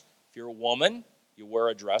pants. If you're a woman, you wear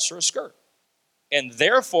a dress or a skirt. And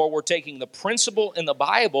therefore, we're taking the principle in the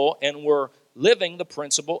Bible and we're living the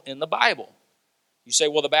principle in the Bible. You say,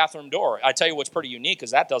 well, the bathroom door. I tell you what's pretty unique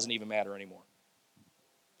because that doesn't even matter anymore.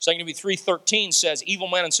 2 Timothy 3:13 says, evil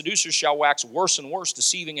men and seducers shall wax worse and worse,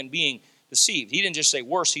 deceiving and being deceived. He didn't just say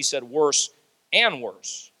worse, he said worse and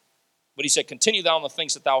worse. But he said, continue thou in the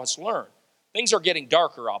things that thou hast learned. Things are getting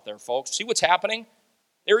darker out there, folks. See what's happening?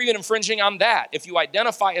 They're even infringing on that. If you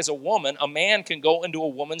identify as a woman, a man can go into a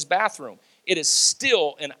woman's bathroom. It is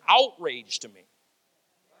still an outrage to me.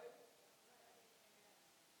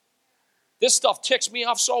 This stuff ticks me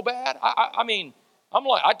off so bad. I mean, I'm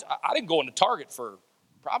like, I didn't go into Target for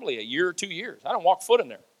probably a year or 2 years. I don't walk foot in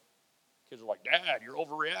there. Kids are like, Dad, you're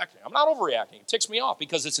overreacting. I'm not overreacting. It ticks me off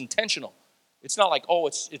because it's intentional. It's not like,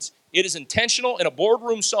 it is intentional. In a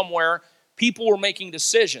boardroom somewhere, people were making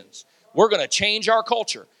decisions. We're going to change our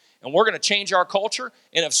culture. And we're going to change our culture.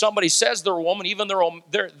 And if somebody says they're a woman, even though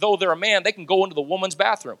they're a man, they can go into the woman's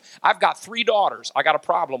bathroom. I've got 3 daughters. I got a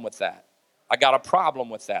problem with that. I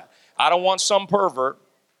don't want some pervert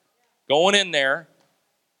going in there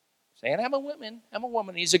saying, I'm a woman.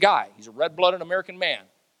 He's a guy. He's a red-blooded American man.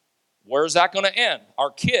 Where's that going to end?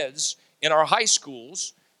 Our kids in our high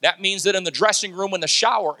schools, that means that in the dressing room, in the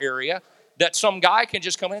shower area, that some guy can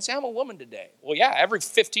just come in and say, I'm a woman today. Well, yeah, every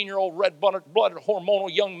 15-year-old red-blooded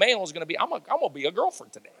hormonal young male is going to be, I'm going to be a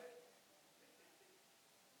girlfriend today.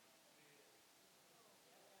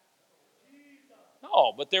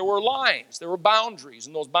 No, but there were lines, there were boundaries,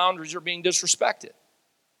 and those boundaries are being disrespected.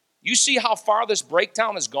 You see how far this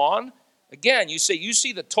breakdown has gone? Again, you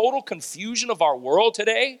see the total confusion of our world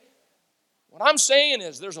today? What I'm saying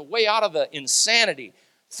is there's a way out of the insanity.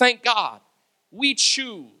 Thank God. We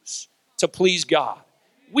choose to please God.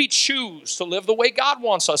 We choose to live the way God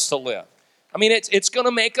wants us to live. I mean, it's going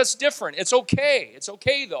to make us different. It's okay. It's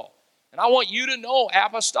okay, though. And I want you to know,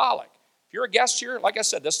 apostolic. If you're a guest here, like I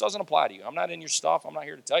said, this doesn't apply to you. I'm not in your stuff. I'm not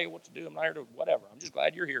here to tell you what to do. I'm not here to whatever. I'm just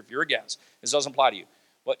glad you're here. If you're a guest, this doesn't apply to you.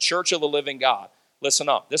 But Church of the Living God, listen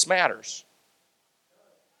up. This matters.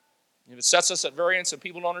 If it sets us at variance and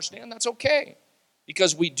people don't understand, that's okay.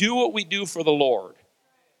 Because we do what we do for the Lord.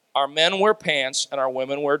 Our men wear pants and our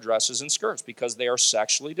women wear dresses and skirts because they are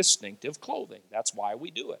sexually distinctive clothing. That's why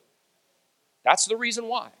we do it. That's the reason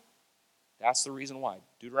why.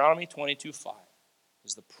 Deuteronomy 22:5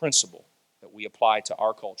 is the principle that we apply to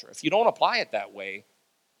our culture. If you don't apply it that way,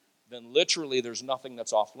 then literally there's nothing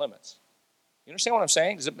that's off limits. You understand what I'm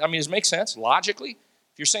saying? Does it make sense logically?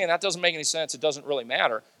 If you're saying that doesn't make any sense, it doesn't really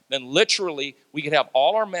matter, then literally we could have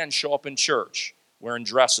all our men show up in church wearing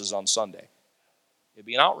dresses on Sunday. It'd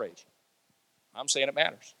be an outrage. I'm saying it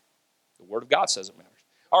matters. The Word of God says it matters.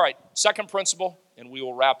 All right, second principle, and we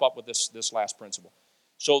will wrap up with this last principle.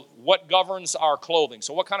 So what governs our clothing?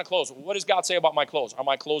 So what kind of clothes? What does God say about my clothes? Are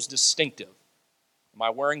my clothes distinctive? Am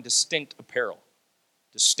I wearing distinct apparel?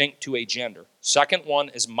 Distinct to a gender. Second one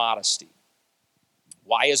is modesty.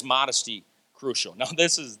 Why is modesty crucial? Now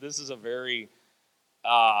this is a very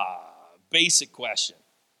basic question.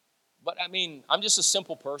 But I mean, I'm just a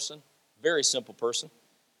simple person, very simple person.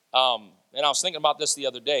 And I was thinking about this the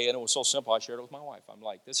other day, and it was so simple, I shared it with my wife. I'm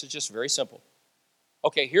like, this is just very simple.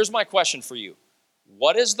 Okay, here's my question for you.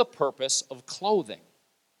 What is the purpose of clothing?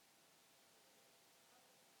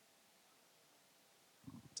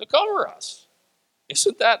 To cover us.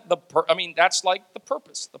 Isn't that that's like the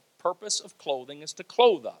purpose. The purpose of clothing is to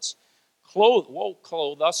clothe us.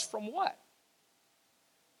 Clothe us from what?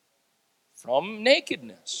 From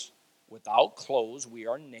nakedness. Without clothes, we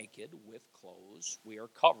are naked. With clothes, we are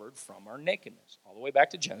covered from our nakedness. All the way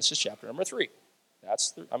back to Genesis chapter number 3. I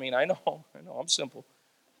know, I'm simple.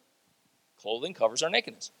 Clothing covers our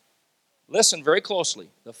nakedness. Listen very closely.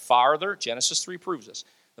 The farther, Genesis 3 proves this,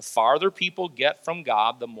 the farther people get from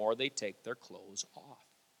God, the more they take their clothes off.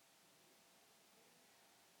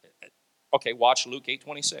 Okay, watch Luke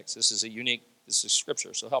 8:26. This is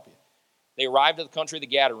scripture, so help you. They arrived at the country of the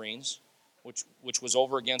Gadarenes, which was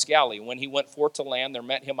over against Galilee. When he went forth to land, there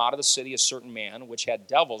met him out of the city a certain man, which had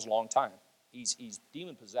devils long time. He's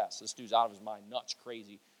demon-possessed. This dude's out of his mind, nuts,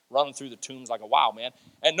 crazy, running through the tombs like a wild man.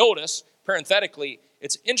 And notice, parenthetically,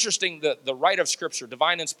 it's interesting that the right of Scripture,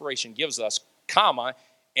 divine inspiration, gives us, comma,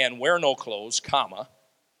 and wear no clothes, comma.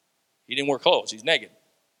 He didn't wear clothes. He's naked.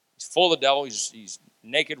 He's full of the devil. He's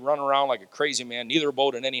naked, running around like a crazy man. Neither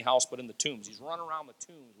abode in any house but in the tombs. He's running around the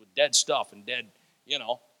tombs with dead stuff and dead,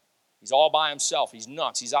 He's all by himself. He's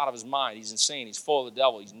nuts. He's out of his mind. He's insane. He's full of the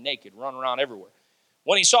devil. He's naked, running around everywhere.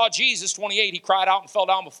 When he saw Jesus, 28, he cried out and fell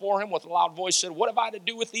down before him with a loud voice, said, "What have I to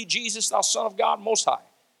do with thee, Jesus, thou Son of God Most High?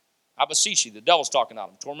 I beseech thee." The devil's talking to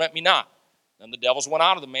him. "Torment me not." Then the devils went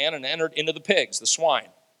out of the man and entered into the pigs, the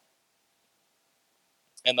swine.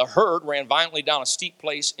 And the herd ran violently down a steep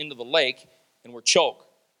place into the lake and were choked.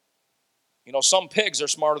 Some pigs are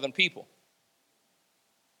smarter than people.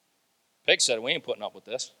 Pig said, "We ain't putting up with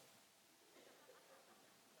this."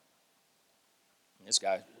 This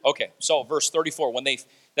guy. Okay, so verse 34. When they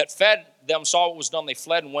that fed them saw what was done, they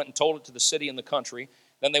fled and went and told it to the city and the country.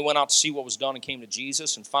 Then they went out to see what was done and came to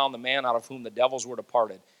Jesus and found the man out of whom the devils were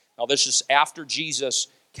departed. Now this is after Jesus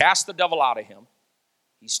cast the devil out of him.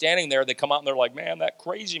 He's standing there. They come out and they're like, "Man, that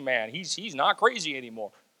crazy man, he's not crazy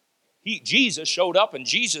anymore." Jesus showed up and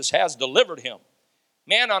Jesus has delivered him.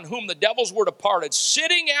 Man on whom the devils were departed,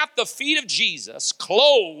 sitting at the feet of Jesus,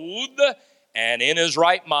 clothed and in his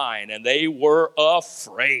right mind, and they were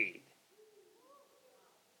afraid.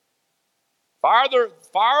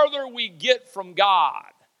 Farther we get from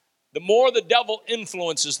God, the more the devil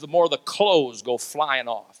influences, the more the clothes go flying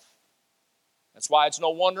off. That's why it's no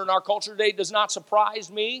wonder in our culture today it does not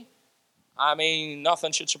surprise me.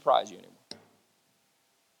 Nothing should surprise you anymore.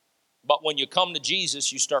 But when you come to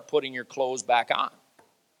Jesus, you start putting your clothes back on.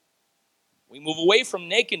 We move away from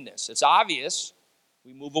nakedness. It's obvious.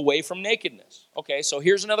 We move away from nakedness. Okay, so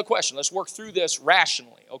here's another question. Let's work through this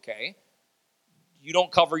rationally, okay? You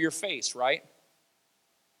don't cover your face, right?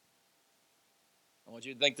 I want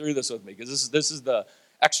you to think through this with me, because this is the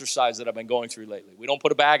exercise that I've been going through lately. We don't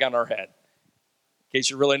put a bag on our head. In case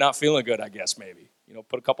you're really not feeling good, I guess, maybe.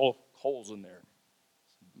 Put a couple holes in there.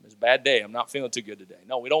 It's a bad day. I'm not feeling too good today.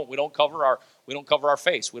 No, we don't cover our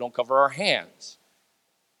face. We don't cover our hands.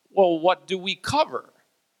 Well, what do we cover?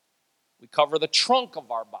 We cover the trunk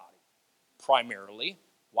of our body, primarily.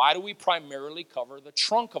 Why do we primarily cover the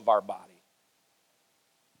trunk of our body?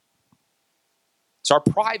 It's our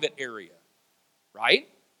private area, right?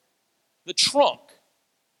 The trunk.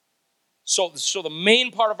 So the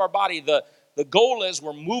main part of our body, the goal is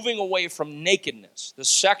we're moving away from nakedness. The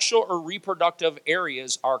sexual or reproductive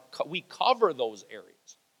areas, we cover those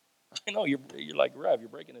areas. I know, you're like, "Rev, you're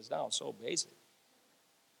breaking this down so basic."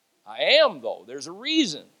 I am, though. There's a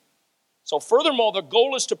reason. So furthermore, the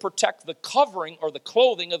goal is to protect the covering or the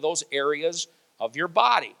clothing of those areas of your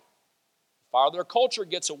body. The farther culture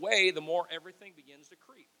gets away, the more everything begins to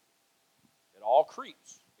creep. It all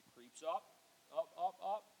creeps. It creeps up, up, up,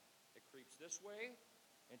 up. It creeps this way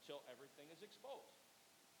until everything is exposed.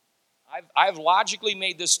 I've logically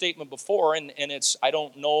made this statement before, and it's, I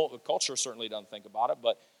don't know, the culture certainly doesn't think about it,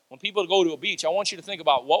 but when people go to a beach, I want you to think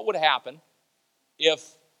about what would happen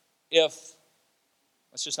if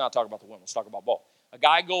let's just not talk about the women, let's talk about both. A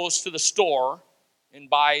guy goes to the store and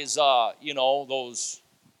buys, those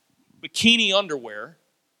bikini underwear,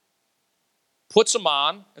 puts them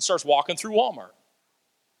on, and starts walking through Walmart.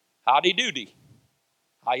 Howdy doody.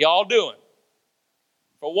 How y'all doing?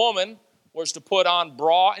 If a woman was to put on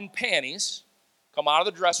bra and panties, come out of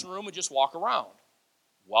the dressing room and just walk around,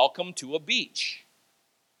 welcome to a beach.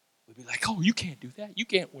 We'd be like, "Oh, you can't do that. You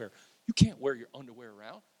can't wear your underwear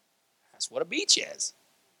around." That's what a beach is.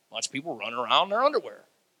 A bunch of people running around in their underwear.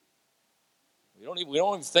 We don't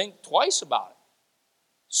even think twice about it.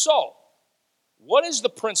 So, what is the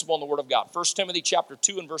principle in the Word of God? 1 Timothy chapter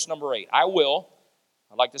 2 and verse number 8. I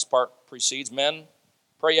like this part precedes, "Men,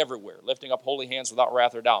 pray everywhere, lifting up holy hands without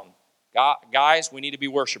wrath or doubt." Guys, we need to be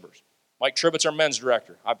worshipers. Mike Tribbett's our men's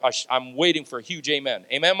director. I'm waiting for a huge amen.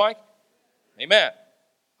 Amen, Mike? Amen.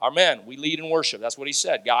 Our men, we lead in worship. That's what he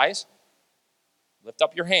said. Guys, lift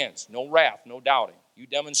up your hands. No wrath, no doubting. You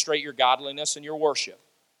demonstrate your godliness and your worship.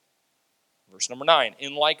 Verse number 9.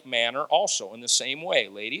 In like manner also, in the same way,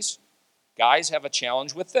 ladies, guys have a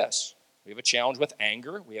challenge with this. We have a challenge with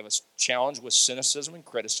anger. We have a challenge with cynicism and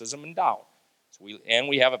criticism and doubt.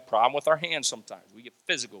 We have a problem with our hands sometimes. We get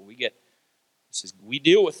physical. We get He says, we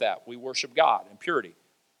deal with that. We worship God in purity.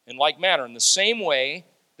 In like manner, in the same way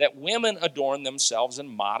that women adorn themselves in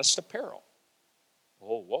modest apparel.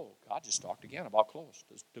 Oh, whoa, God just talked again about clothes.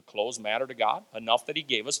 Do clothes matter to God? Enough that he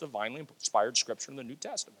gave us divinely inspired scripture in the New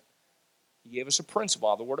Testament. He gave us a principle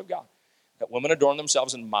out of the Word of God, that women adorn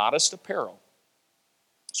themselves in modest apparel.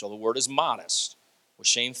 So the word is modest, with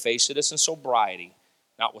shamefacedness and sobriety,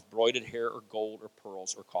 not with broided hair or gold or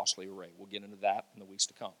pearls or costly array. We'll get into that in the weeks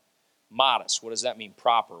to come. Modest, what does that mean?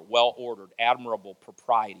 Proper, well-ordered, admirable,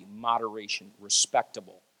 propriety, moderation,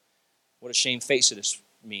 respectable. What does shamefacedness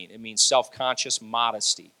mean? It means self-conscious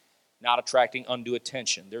modesty, not attracting undue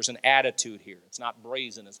attention. There's an attitude here. It's not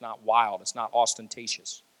brazen, it's not wild, it's not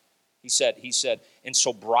ostentatious. He said, in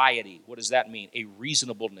sobriety, what does that mean? A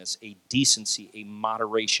reasonableness, a decency, a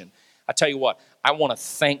moderation. I tell you what, I want to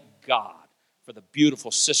thank God for the beautiful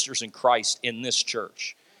sisters in Christ in this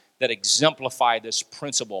church that exemplify this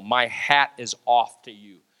principle. My hat is off to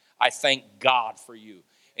you. I thank God for you.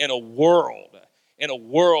 In a world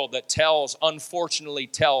that unfortunately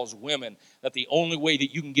tells women that the only way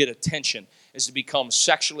that you can get attention is to become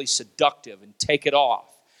sexually seductive and take it off.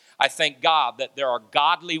 I thank God that there are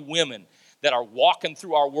godly women that are walking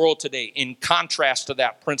through our world today in contrast to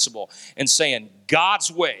that principle and saying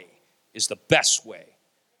God's way is the best way.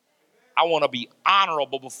 I want to be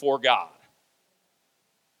honorable before God.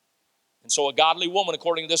 And so a godly woman,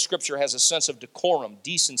 according to this scripture, has a sense of decorum,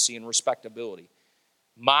 decency, and respectability.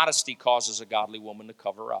 Modesty causes a godly woman to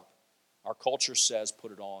cover up. Our culture says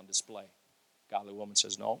put it all on display. Godly woman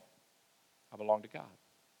says, no, I belong to God.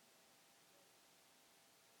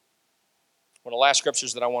 One of the last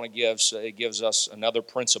scriptures that I want to give, it gives us another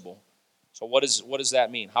principle. So what does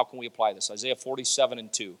that mean? How can we apply this? Isaiah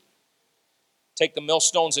 47:2. Take the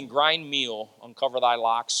millstones and grind meal, uncover thy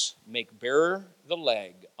locks, make bare the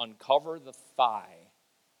leg, uncover the thigh,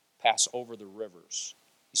 pass over the rivers.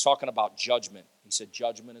 He's talking about judgment. He said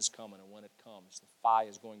judgment is coming, and when it comes, the thigh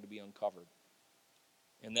is going to be uncovered.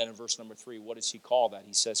 And then in verse number 3, what does he call that?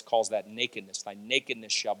 He calls that nakedness. Thy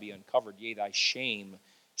nakedness shall be uncovered, yea, thy shame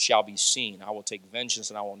shall be seen. I will take vengeance,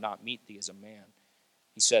 and I will not meet thee as a man.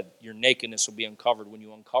 He said, your nakedness will be uncovered when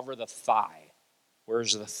you uncover the thigh.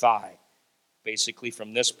 Where's the thigh? Basically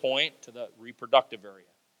from this point to the reproductive area.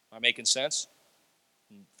 Am I making sense?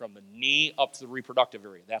 From the knee up to the reproductive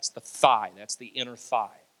area. That's the thigh. That's the inner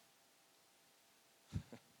thigh.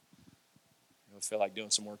 I feel like doing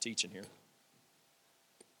some more teaching here.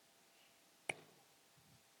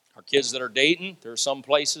 Our kids that are dating, there are some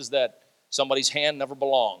places that somebody's hand never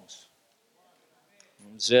belongs.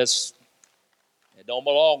 It's just, it don't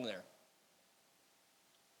belong there.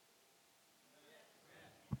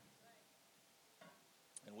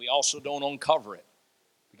 And we also don't uncover it.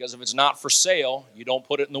 Because if it's not for sale, you don't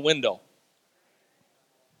put it in the window.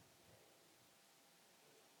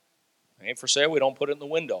 It ain't for sale, we don't put it in the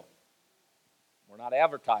window. We're not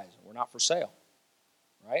advertising. We're not for sale.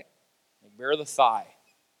 Right? Bare the thigh.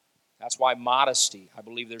 That's why modesty, I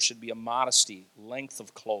believe there should be a modesty. Length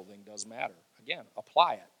of clothing does matter. Again,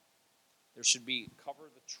 apply it. There should be, cover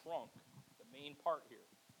the trunk, the main part here.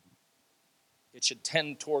 It should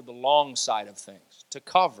tend toward the long side of things. To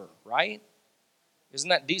cover, right? Isn't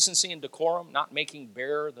that decency and decorum? Not making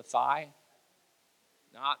bare the thigh?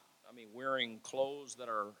 Wearing clothes that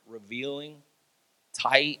are revealing,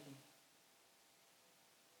 tight.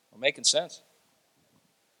 We're making sense.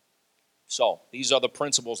 So, these are the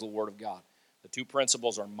principles of the Word of God. The two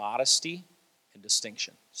principles are modesty and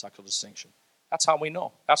distinction, sexual distinction. That's how we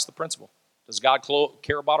know. That's the principle. Does God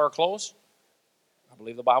care about our clothes? I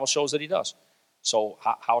believe the Bible shows that he does. So,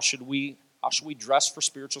 how should we dress for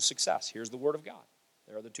spiritual success? Here's the Word of God.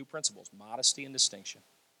 There are the two principles, modesty and distinction.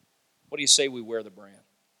 What do you say we wear the brand?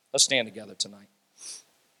 Let's stand together tonight.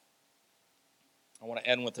 I want to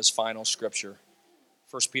end with this final scripture.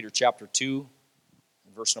 1 Peter chapter 2,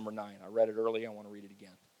 and verse number 9. I read it earlier. I want to read it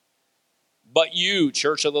again. But you,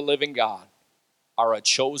 church of the living God, are a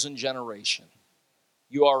chosen generation.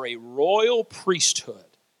 You are a royal priesthood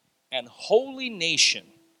and holy nation.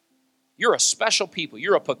 You're a special people.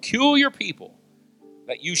 You're a peculiar people,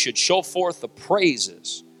 that you should show forth the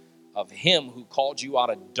praises of him who called you out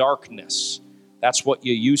of darkness. That's what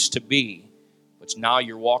you used to be, but now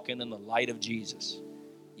you're walking in the light of Jesus.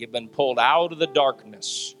 You've been pulled out of the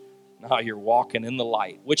darkness. Now you're walking in the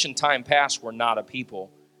light, which in time past were not a people.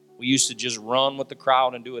 We used to just run with the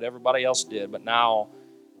crowd and do what everybody else did, but now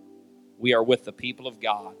we are with the people of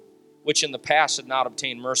God, which in the past had not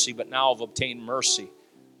obtained mercy, but now have obtained mercy.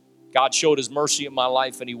 God showed his mercy in my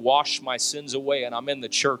life, and he washed my sins away, and I'm in the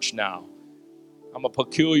church now. I'm a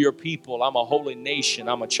peculiar people. I'm a holy nation.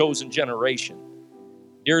 I'm a chosen generation.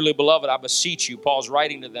 Dearly beloved, I beseech you, Paul's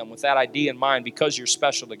writing to them with that idea in mind because you're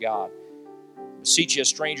special to God. I beseech you as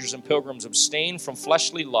strangers and pilgrims, abstain from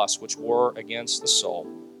fleshly lusts which war against the soul.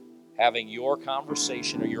 Having your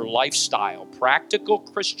conversation or your lifestyle, practical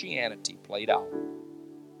Christianity played out.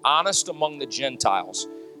 Honest among the Gentiles,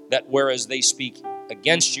 that whereas they speak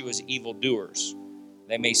against you as evildoers,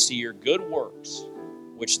 they may see your good works,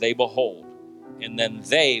 which they behold. And then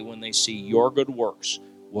they, when they see your good works,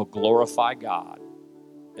 will glorify God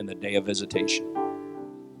in the day of visitation.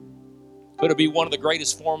 Could it be one of the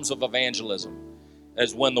greatest forms of evangelism?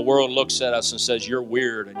 As when the world looks at us and says, you're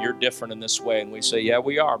weird and you're different in this way. And we say, yeah,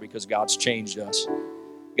 we are, because God's changed us.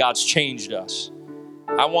 God's changed us.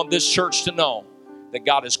 I want this church to know that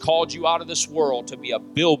God has called you out of this world to be a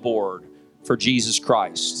billboard for Jesus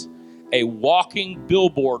Christ. A walking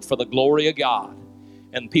billboard for the glory of God.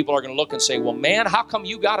 And people are going to look and say, well, man, how come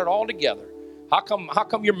you got it all together? How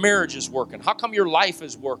come your marriage is working? How come your life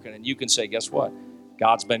is working? And you can say, guess what?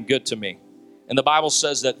 God's been good to me. And the Bible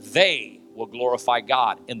says that they will glorify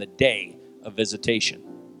God in the day of visitation.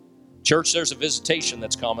 Church, there's a visitation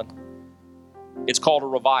that's coming. It's called a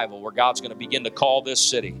revival, where God's going to begin to call this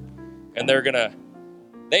city. And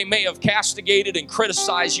they may have castigated and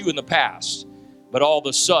criticized you in the past, but all of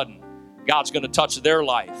a sudden, God's going to touch their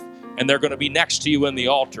life, and they're going to be next to you in the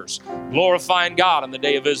altars, glorifying God in the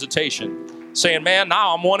day of visitation, saying, man,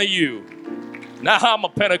 now I'm one of you. Now I'm a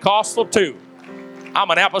Pentecostal too. I'm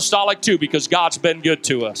an apostolic too, because God's been good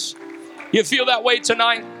to us. You feel that way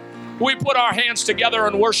tonight? We put our hands together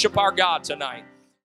and worship our God tonight.